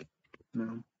don't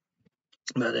know.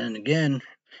 But then again,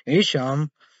 Isham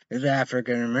is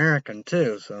African American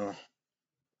too, so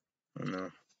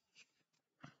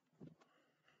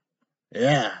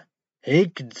yeah, he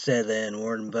could say the N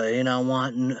word, but he not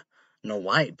wanting no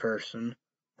white person,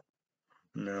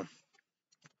 you know,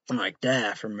 like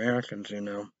that for Americans,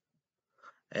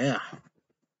 Yeah.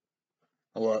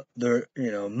 Well, they're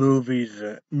movies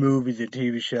and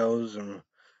TV shows and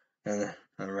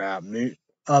rap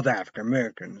of African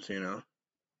Americans,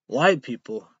 white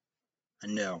people, I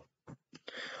know.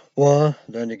 Well,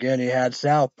 then again, he had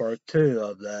South Park too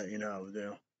of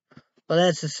that, But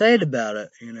that's the saying about it,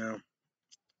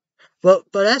 But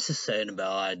that's the saying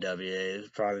about IWA is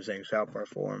probably saying South Park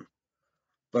for him.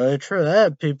 But it's true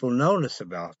that people notice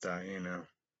about that,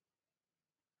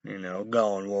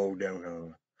 going, whoa,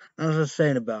 down. I was just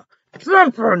saying about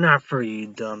South Park, not for you,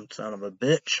 dumb son of a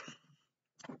bitch.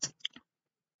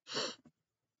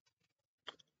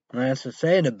 That's the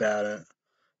saying about it.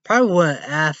 Probably went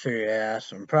after your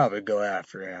ass and probably go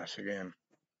after your ass again.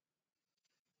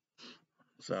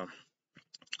 So,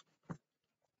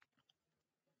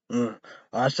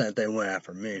 I think they went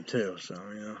after me too, so,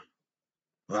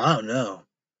 Well, I don't know.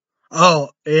 Oh,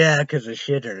 yeah, because of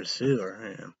shit in the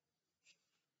sewer,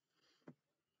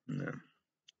 yeah.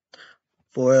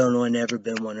 For Illinois, never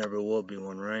been one, never will be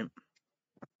one, right?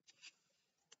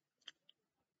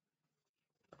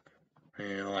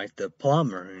 Like the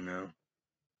plumber,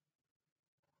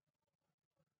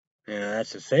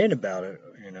 that's the saying about it,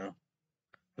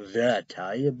 Did I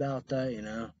tell you about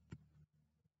that,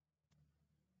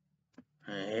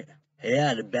 He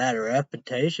had a bad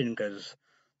reputation because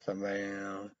somebody,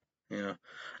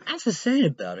 That's the saying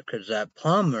about it, because that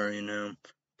plumber,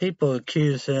 people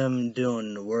accuse him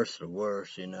doing the worst of the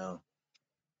worst,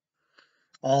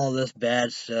 All this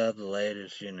bad stuff, the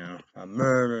latest, a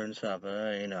murder and stuff,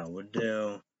 would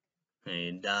do. And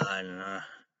he died, and I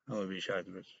would be shocked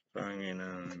if it's wrong,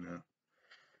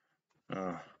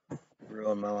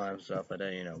 ruin my life and stuff like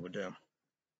that, would do.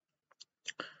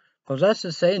 Because that's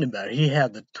the saying about it. He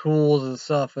had the tools and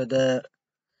stuff like that.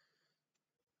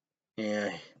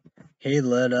 Yeah, he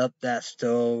lit up that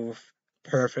stove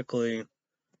perfectly,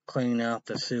 cleaned out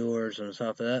the sewers and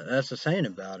stuff. That's the saying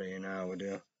about it, I would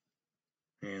do.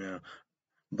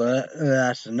 But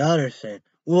that's another thing.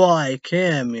 Like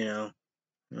him,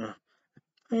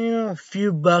 a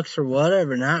few bucks or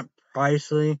whatever, not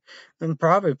pricey, and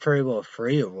probably pretty well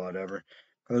free or whatever.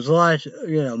 Because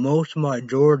most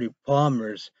majority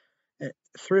plumbers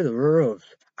through the roof.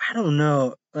 I don't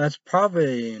know. That's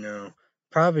probably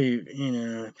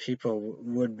people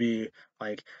would be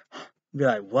like,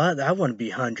 what? I want to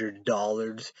be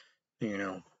 $100,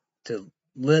 to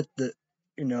lit the,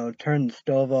 turn the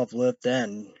stove off, lift that,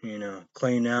 and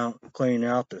clean out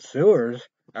the sewers.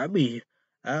 I'd be,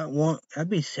 I'd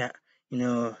be, you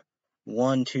know,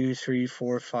 $1, 2, 3,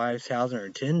 4, 5,000 or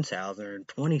 10,000 or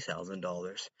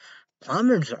 $20,000.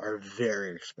 Plumbers are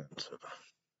very expensive.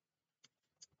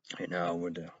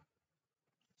 Would do.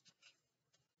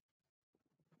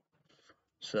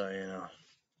 So,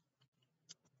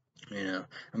 and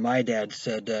my dad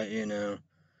said that,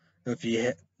 if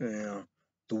you, the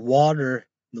water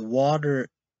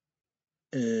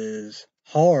is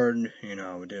hard, you know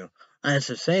how we do. That's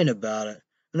the saying about it.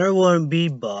 And there wouldn't be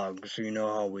bugs, you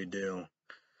know how we do.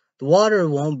 The water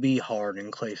won't be hard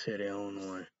in Clay City,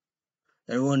 Illinois.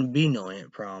 There wouldn't be no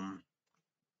ant problem.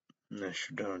 I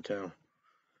sure don't tell.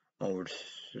 Over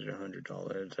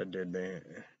 $100. I did that.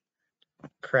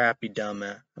 Crappy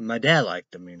dumbass. My dad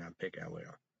liked them, and I pick out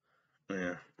well.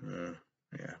 Yeah.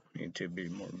 Need to be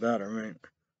more better, man.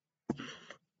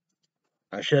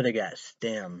 I should have got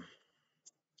stem.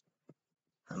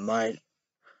 I might,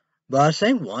 but I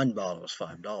think one bottle was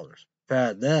 $5. If I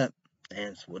had that,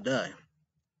 ants would die.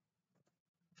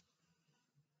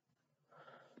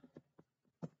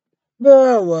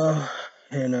 But well,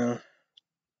 you know,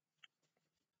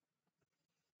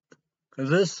 cause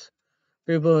this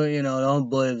people, don't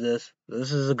believe this.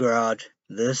 This is a garage.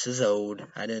 This is old.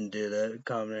 I didn't do that.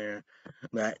 Come here,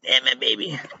 but damn it,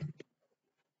 baby.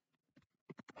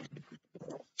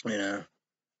 You know,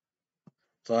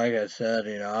 so like I said,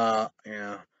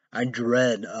 I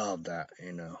dread all that.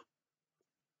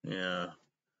 Yeah.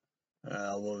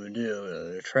 What we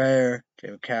do, the trailer,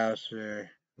 Jim Caster,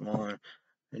 one,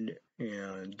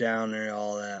 down there,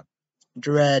 all that.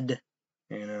 Dread,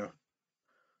 you know.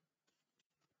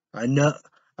 I know,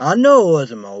 I know it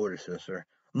wasn't my older sister.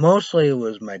 Mostly it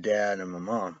was my dad and my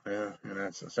mom, and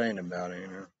that's the thing about it.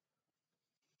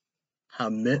 I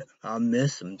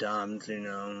miss sometimes,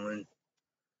 when,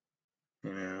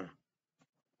 you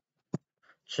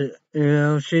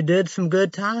know, she did some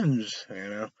good times.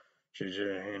 She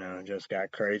just, just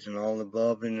got crazy and all the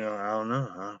above, I don't know,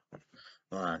 huh?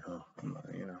 Well, I don't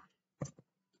know.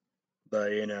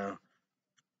 But,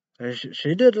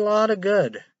 she did a lot of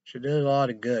good. She did a lot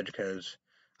of good because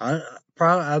I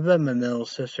bet my middle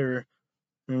sister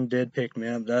did pick me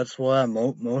up. That's why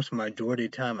most majority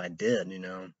of the time I did.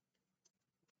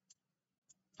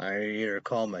 I either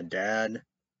call my dad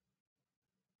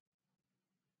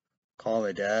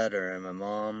or my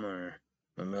mom or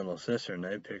my middle sister, and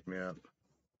they pick me up.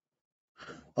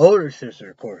 Older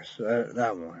sister, of course,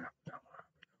 that one.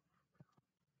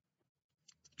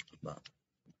 But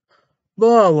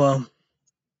well,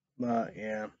 but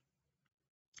yeah.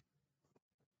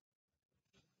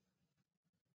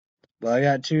 But I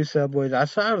got 2 Subways. I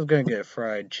thought I was gonna get a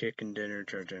fried chicken dinner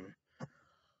churchin.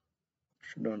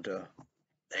 Don't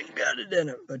Thank God it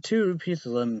didn't. But 2 pieces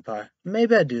of lemon pie.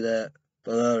 Maybe I'd do that.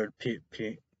 But other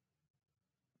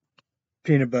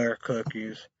peanut butter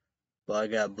cookies. But I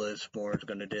got Bliss S'mores.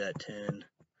 Gonna do that 10.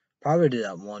 Probably do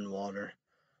that 1 water.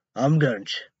 I'm gonna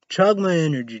chug my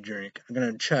energy drink. I'm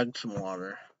gonna chug some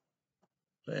water.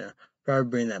 So yeah. Probably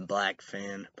bring that black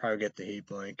fan. Probably get the heat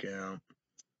blanket out.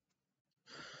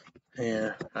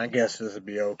 Yeah, I guess this would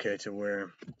be okay to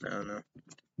wear. I don't know.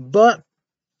 But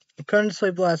I couldn't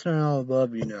sleep last night all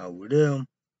above, we do.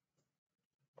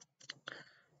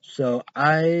 So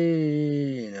I,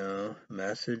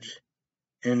 message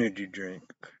energy drink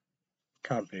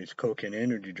companies, Coke and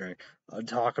energy drink. I'll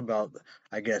talk about,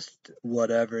 I guess,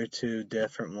 whatever 2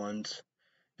 different ones.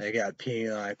 They got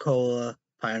pina cola,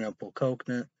 pineapple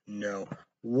coconut, no.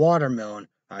 Watermelon,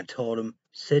 I told them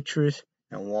citrus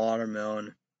and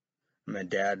watermelon. My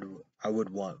dad, I would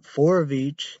want 4 of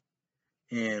each,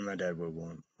 and my dad would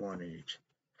want 1 each.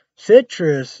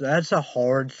 Citrus, that's a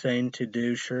hard thing to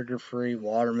do, sugar-free.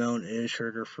 Watermelon is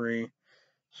sugar-free.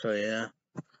 So yeah.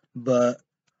 But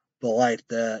like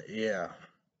that, yeah.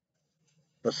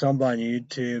 But somebody on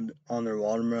YouTube on their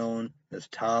watermelon, its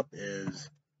top is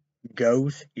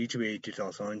Ghost. Each of each is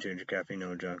also unchanged caffeine,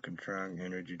 no junk, and strong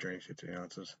energy drinks, 60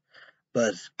 ounces. But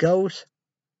it's Ghost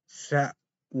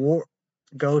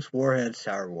Warhead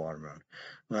Sour Watermelon.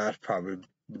 Well, that's probably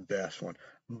the best one.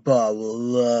 But I would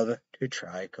love to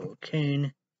try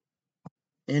cocaine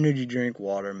energy drink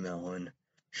watermelon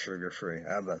sugar free.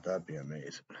 How about that? Be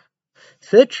amazing.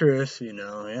 Citrus,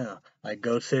 yeah. Like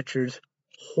Go Citrus,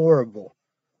 horrible.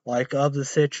 Like of the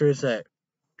citrus that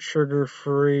sugar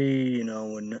free,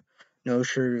 and no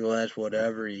sugar less,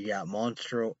 whatever. You got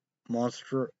Monster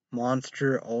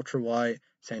Ultra White,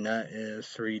 saying that is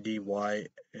 3D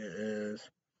white. It is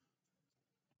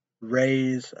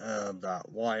Rays, that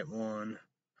white one.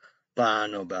 But I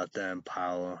don't know about that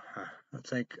Impala. I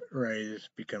think Rays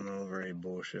become over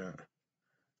bullshit.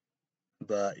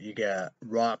 But you got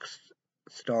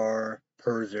Rockstar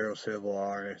Per Zero Civil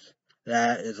Artist.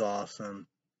 That is awesome.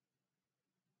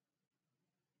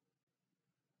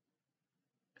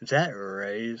 Is that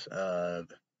Rays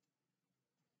of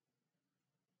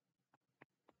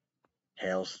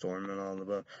Hailstorm and all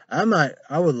above? I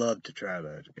would love to try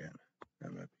that again.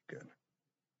 That might be good.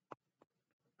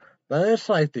 But it's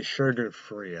like the sugar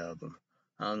free of them.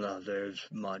 I don't know if there's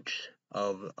much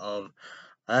of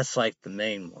that's like the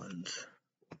main ones.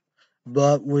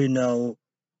 but we know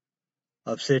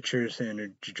of citrus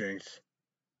energy drinks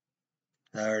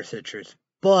that are citrus,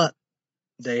 but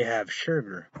they have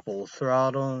sugar. Full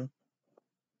Throttle.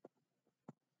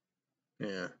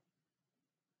 Yeah.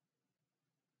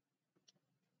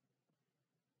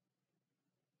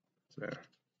 So,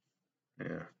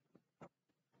 yeah.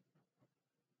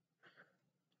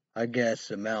 I guess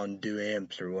the Mountain Dew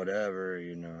amps or whatever,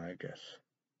 I guess.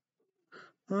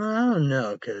 Well, I don't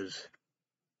know, because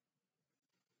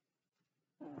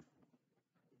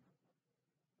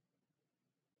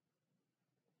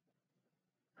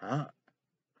I,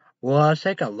 well, I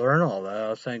think I learned all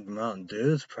that. I think Mountain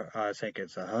Dew's, I think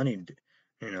it's a honey,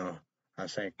 I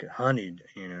think honey,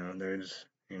 there's,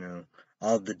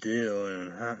 all the dew,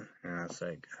 and I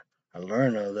think I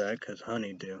learned all that because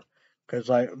honeydew. Because,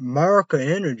 like, America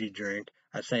Energy Drink,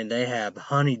 I think they have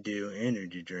honeydew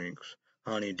energy drinks,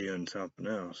 honeydew and something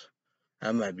else.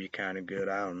 That might be kind of good,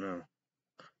 I don't know.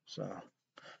 So,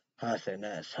 I think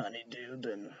that's honeydew,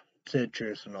 then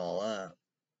citrus and all that.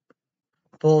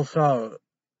 Full Throttle,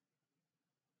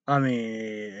 I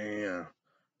mean,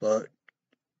 but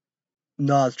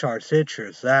Nas Char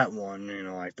Citrus, that one,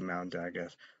 like the Mountain Dew, I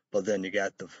guess. But then you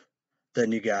got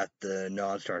the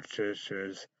Nas Char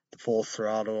Citrus, the Full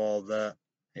Throttle, all that.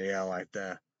 Yeah, I like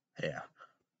that. Yeah.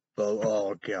 But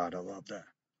oh god, I love that.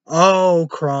 Oh,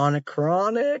 Chronic.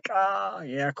 Ah,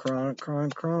 yeah, Chronic.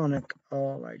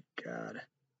 Oh my god,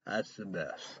 that's the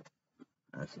best.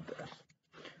 That's the best.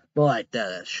 But like that,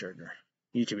 that's sugar.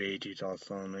 YouTube AT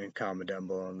thoughts on me. Comment down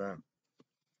below on that.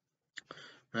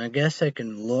 I guess I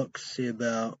can look, see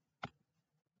about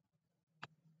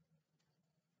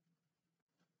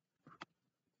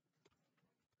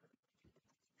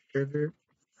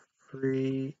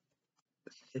sugar-free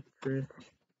citrus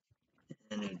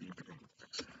energy drink.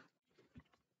 Is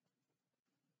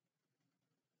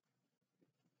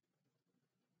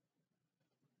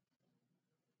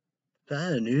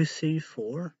that a new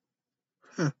C4?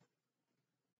 Huh.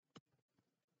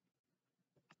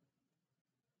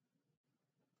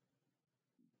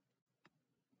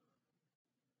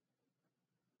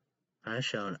 I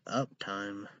showing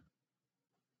uptime.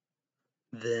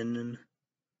 Venom.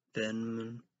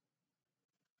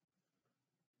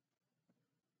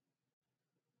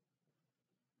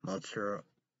 Monster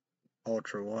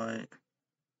Ultra White.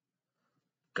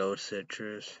 Go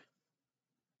Citrus.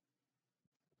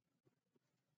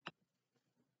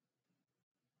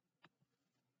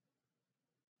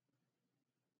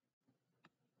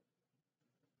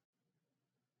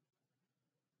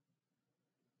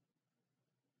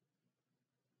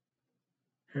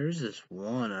 Here's this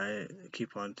one I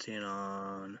keep on seeing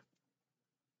on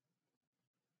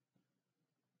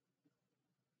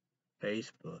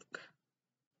Facebook.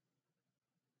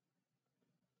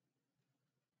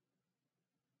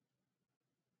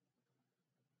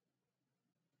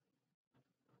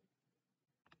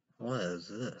 What is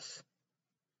this?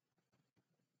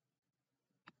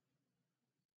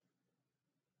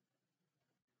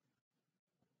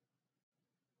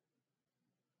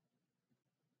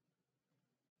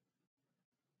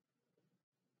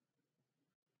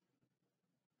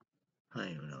 I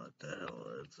don't even know what the hell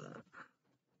is that.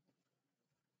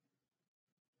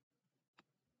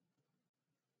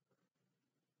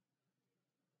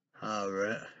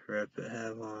 Rep it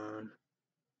have on.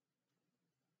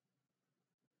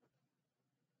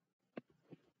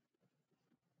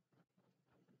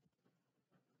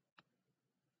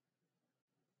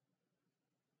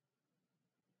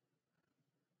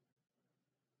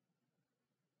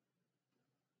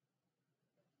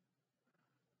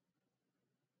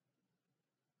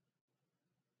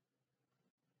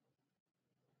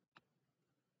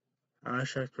 I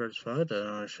checked for its photo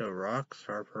and I show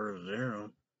Rockstar Pearl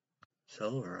Zero.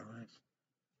 Silver Eyes.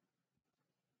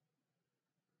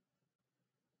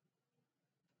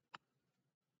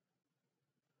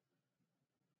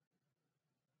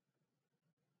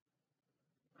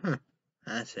 Huh.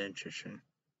 That's interesting.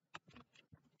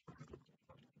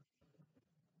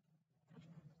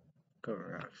 Go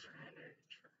Rockstar.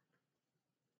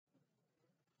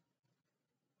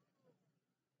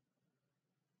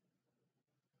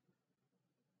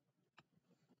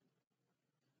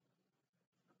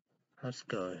 Let's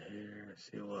go here and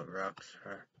see what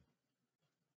Rockstar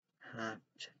have.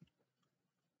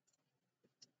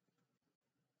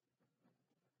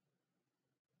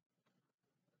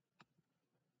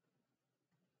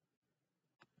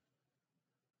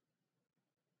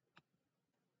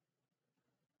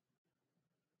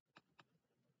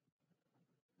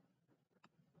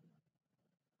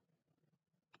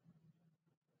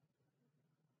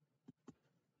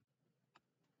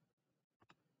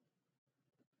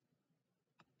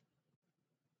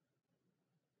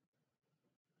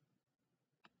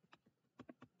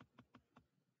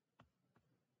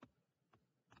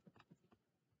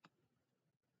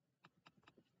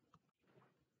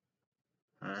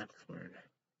 That's weird.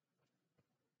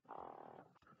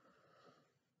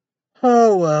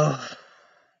 Oh well.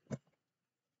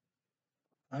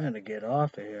 I'm gonna get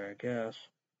off of here, I guess.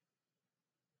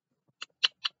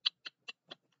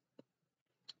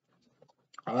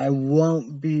 I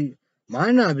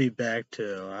might not be back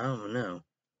till, I don't know.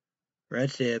 Red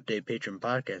State Update Patreon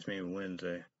podcast maybe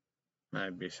Wednesday.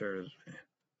 Might be Thursday.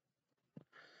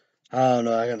 I don't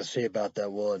know. I gotta see about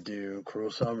that. Will it do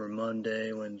Cruel Summer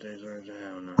Monday, Wednesday, Thursday? I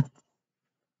don't know.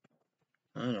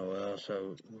 I don't know what else I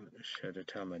should have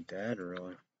told my dad,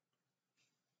 really.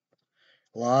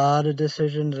 A lot of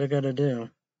decisions I gotta do.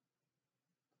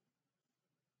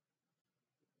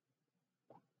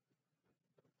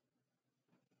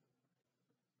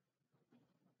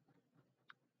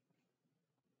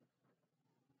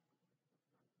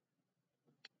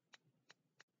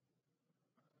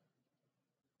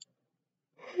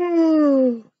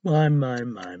 My.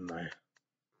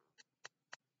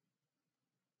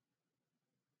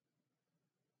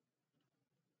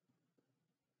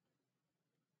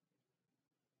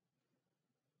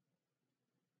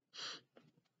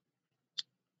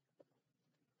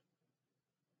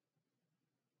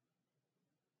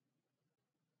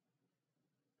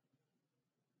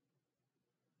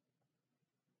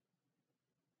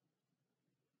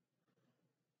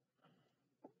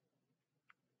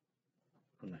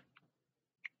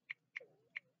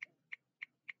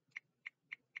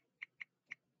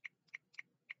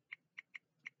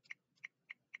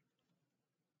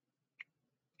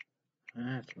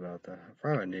 That's about that. I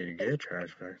probably need to get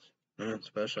trash bags.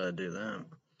 Especially I do that.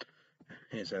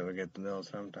 He said we get the mail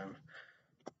sometime.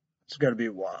 It's gotta be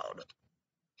wild.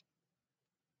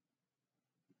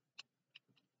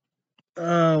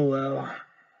 Oh well.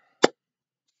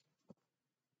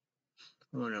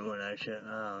 I wonder what I should.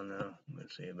 I don't know.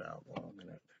 Let's see about logging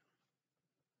it.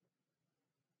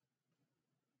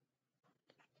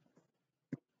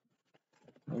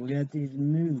 We got these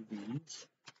movies.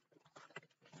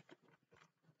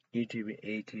 YouTube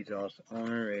AT's also on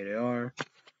Radar.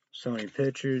 Sony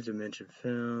Pictures, Dimension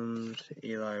Films,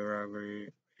 Eli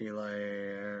Robbery, Eli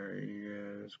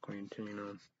Arias,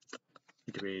 Quintino.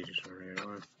 YouTube AT's on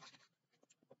Radar.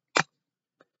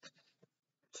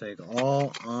 It's like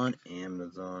all on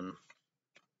Amazon.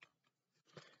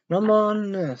 I'm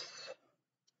on this.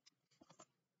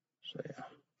 So yeah.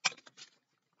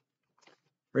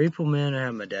 Repo Man, I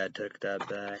had my dad took that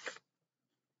back.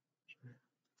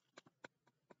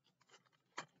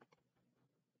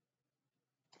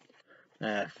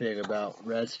 I figure about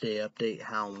Red State Update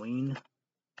Halloween.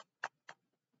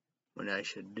 When I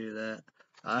should do that.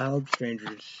 I hope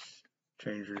Strangers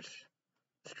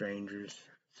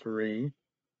 3.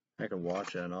 I could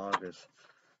watch that in August.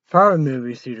 Probably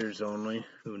movie theaters only.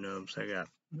 Who knows? I got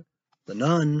The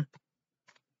Nun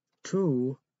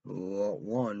 2,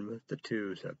 1 with the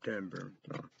 2 September.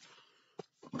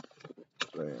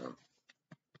 So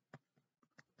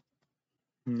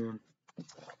yeah.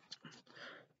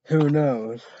 Who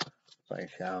knows? Like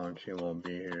Fallon, she won't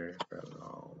be here for a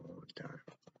long time.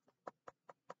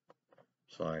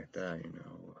 So like that,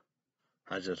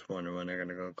 I just wonder when they're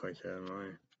gonna go Clay 7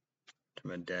 to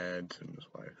my dad's and his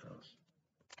wife's house.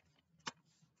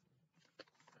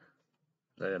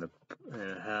 I gotta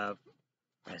have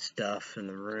my stuff in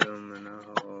the room, and I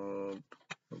hope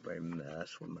nobody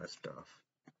mess with my stuff.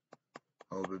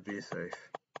 I hope it be safe.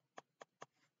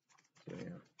 So,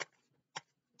 yeah.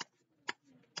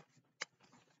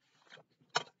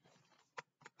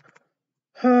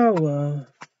 Oh well.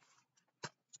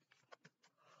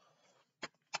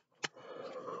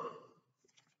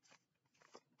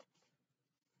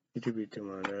 It should be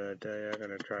tomorrow. I'm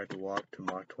gonna try to walk to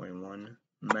Mach 21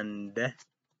 Monday.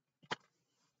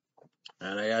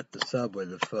 And I got the subway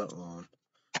the foot long.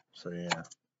 So yeah.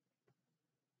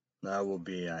 That will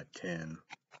be at 10.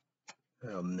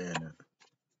 A minute.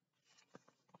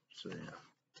 So yeah.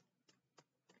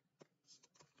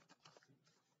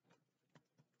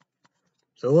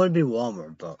 So it would be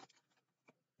Walmart, but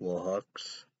will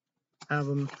Hooks have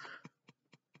them?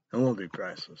 It won't be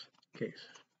priceless. Case.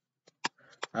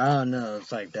 I don't know.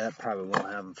 It's like that probably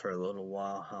won't happen for a little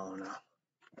while. I don't know.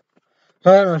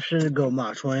 I don't know if should go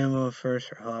Mach 21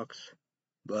 first or Hawks,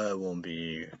 but it won't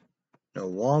be no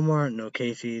Walmart, no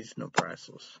Casey's, no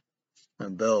Priceless.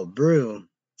 And Bell Brew,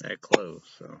 that closed,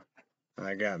 so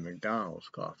I got McDonald's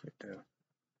coffee too.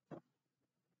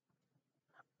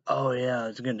 Oh yeah, I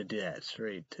was gonna do that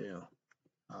straight too.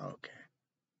 Okay.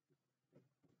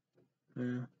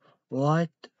 Yeah. Well, I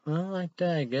like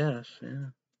that, I guess.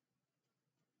 Yeah.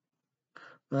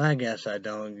 Well, I guess I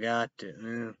don't got to.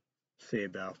 Yeah. See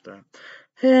about that.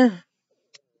 Yeah.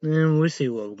 And we'll see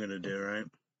what we're gonna do, right?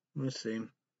 We'll see.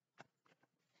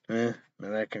 Maybe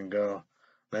I can go.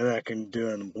 Maybe I can do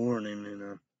it in the morning, you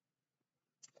know.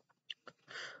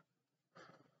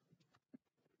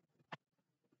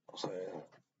 So,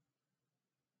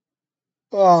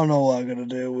 I don't know what I'm gonna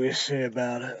do. We'll see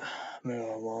about it. Maybe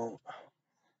I won't.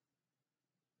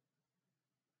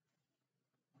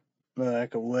 Maybe I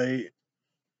can wait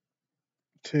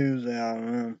Tuesday. I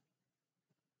don't know.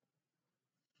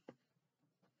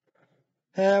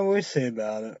 Yeah, we'll see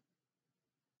about it.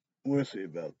 We'll see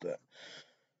about that.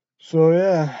 So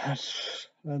yeah,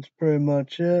 that's pretty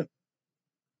much it.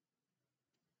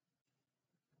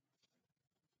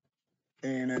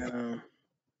 And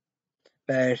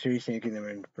bash rethinking the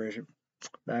impression.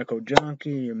 Backhoe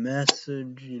Junkie, your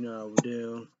message, you know how we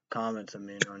do. Comments, I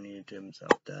mean, on YouTube and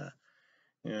stuff like that.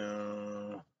 You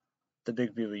know, the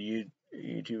big people,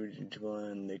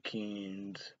 YouTubers, and the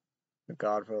Keens, the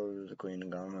Godfathers, the Queen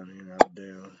of Godmother, you know how we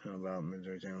do. About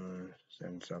Missouri Timberlands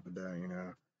and stuff like that, you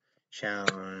know.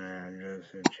 Challenge, address,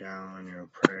 challenge, your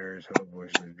prayers, hope,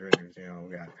 wishes, dreams, you know,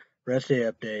 we got rest of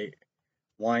the update.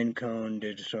 Winecone,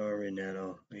 Digital,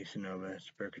 Renetto, Lisa Nova,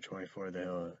 Spurker 24, The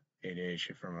Hill,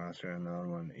 88 from Australia, another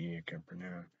one, E.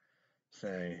 Kempernow.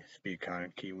 Say, Speed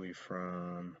Conic Kiwi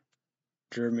from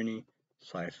Germany,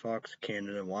 Slice Fox,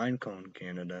 Canada, Winecone,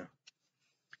 Canada,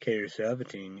 Cater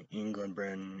 17, England,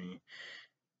 Britain,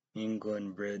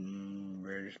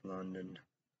 British, London.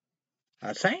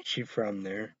 I think she's from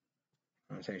there.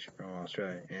 I think she's from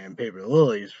Australia. And Paper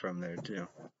Lily's from there, too.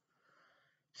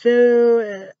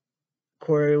 So,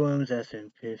 Corey Williams,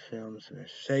 SMP Films,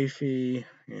 Safety,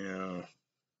 you know,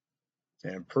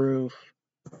 Sam Proof,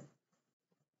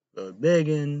 Billy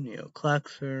Biggin, you know,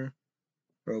 Klexer,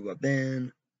 Robot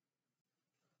Ben,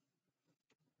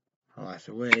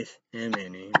 Alaska Waste, and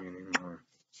many more.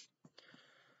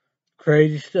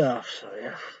 Crazy stuff, so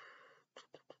yeah.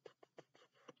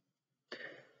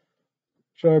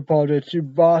 So I apologize to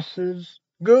bosses.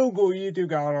 Google, YouTube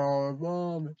got all of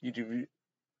them.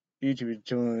 YouTube is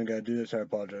chilling, gotta do this, I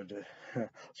apologize.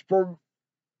 Sport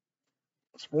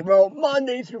Melt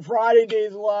Monday through Friday,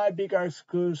 days live, big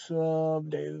exclusive,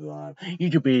 days live.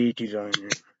 YouTube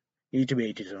I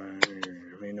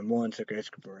mean, the one sucker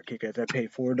Escobar kick ass. I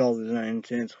paid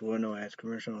 $4.09 for no ads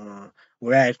commercial.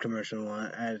 With ads commercial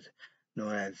no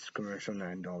ads commercial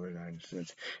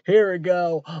 $9.90. Here we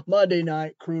go. Monday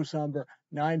night cruise number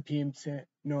 8 p.m.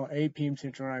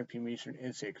 Central, 9 p.m. Eastern,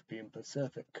 and 6 p.m.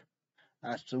 Pacific.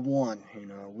 That's the one, you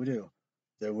know, we do.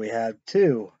 Then we have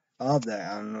two of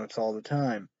that. I don't know, it's all the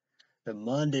time. The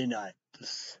Monday night,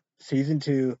 season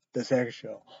 2, the second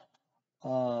show.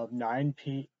 9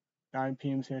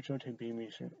 p.m. Central, 10 p.m.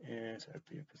 Eastern, and 7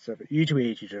 p.m. Pacific.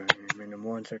 YouTube, I mean, the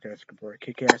one second support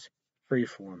kick-ass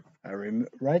freeform.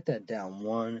 Write that down.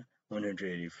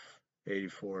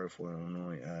 184 for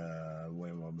Illinois.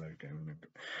 Way more better than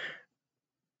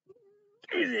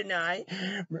Tuesday night.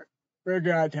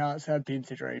 Burger Out Town, 7 p.m.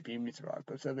 Central, 8 p.m. Eastern, Rock.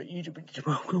 So that YouTube,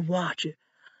 go watch it.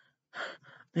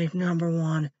 Make number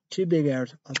 1. 2 big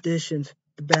hours. Auditions.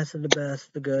 The best of the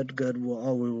best, the good,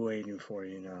 all we were waiting for,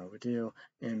 you know. We do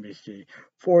NBC.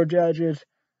 4 judges,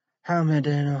 How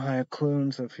Medano, Ohio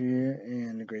Clune, Sophia,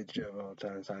 and the great judge of all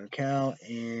time, Simon Cowell,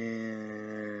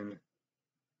 and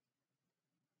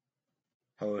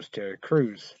host Terry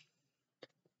Crews.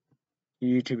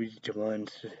 YouTube,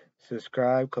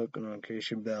 subscribe, click the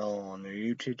notification bell on their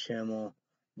YouTube channel.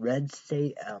 Red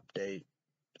State Update,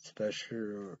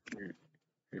 special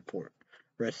report.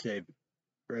 Red State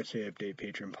Update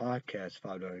Patreon podcast,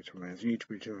 $5 for my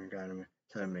YouTube channel, Economy,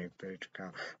 time make Patreon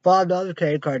account. $5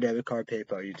 credit card, debit card,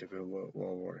 PayPal, YouTube, World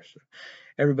War. So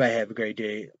everybody have a great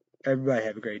day. Everybody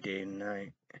have a great day and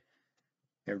night.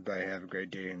 Everybody have a great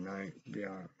day and night.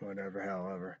 Beyond whatever,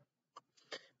 however.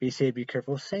 Be safe, be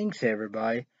careful. Thanks,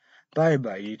 everybody. Bye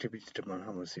bye. YouTube. I'm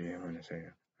gonna see you. I'm gonna say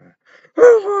it.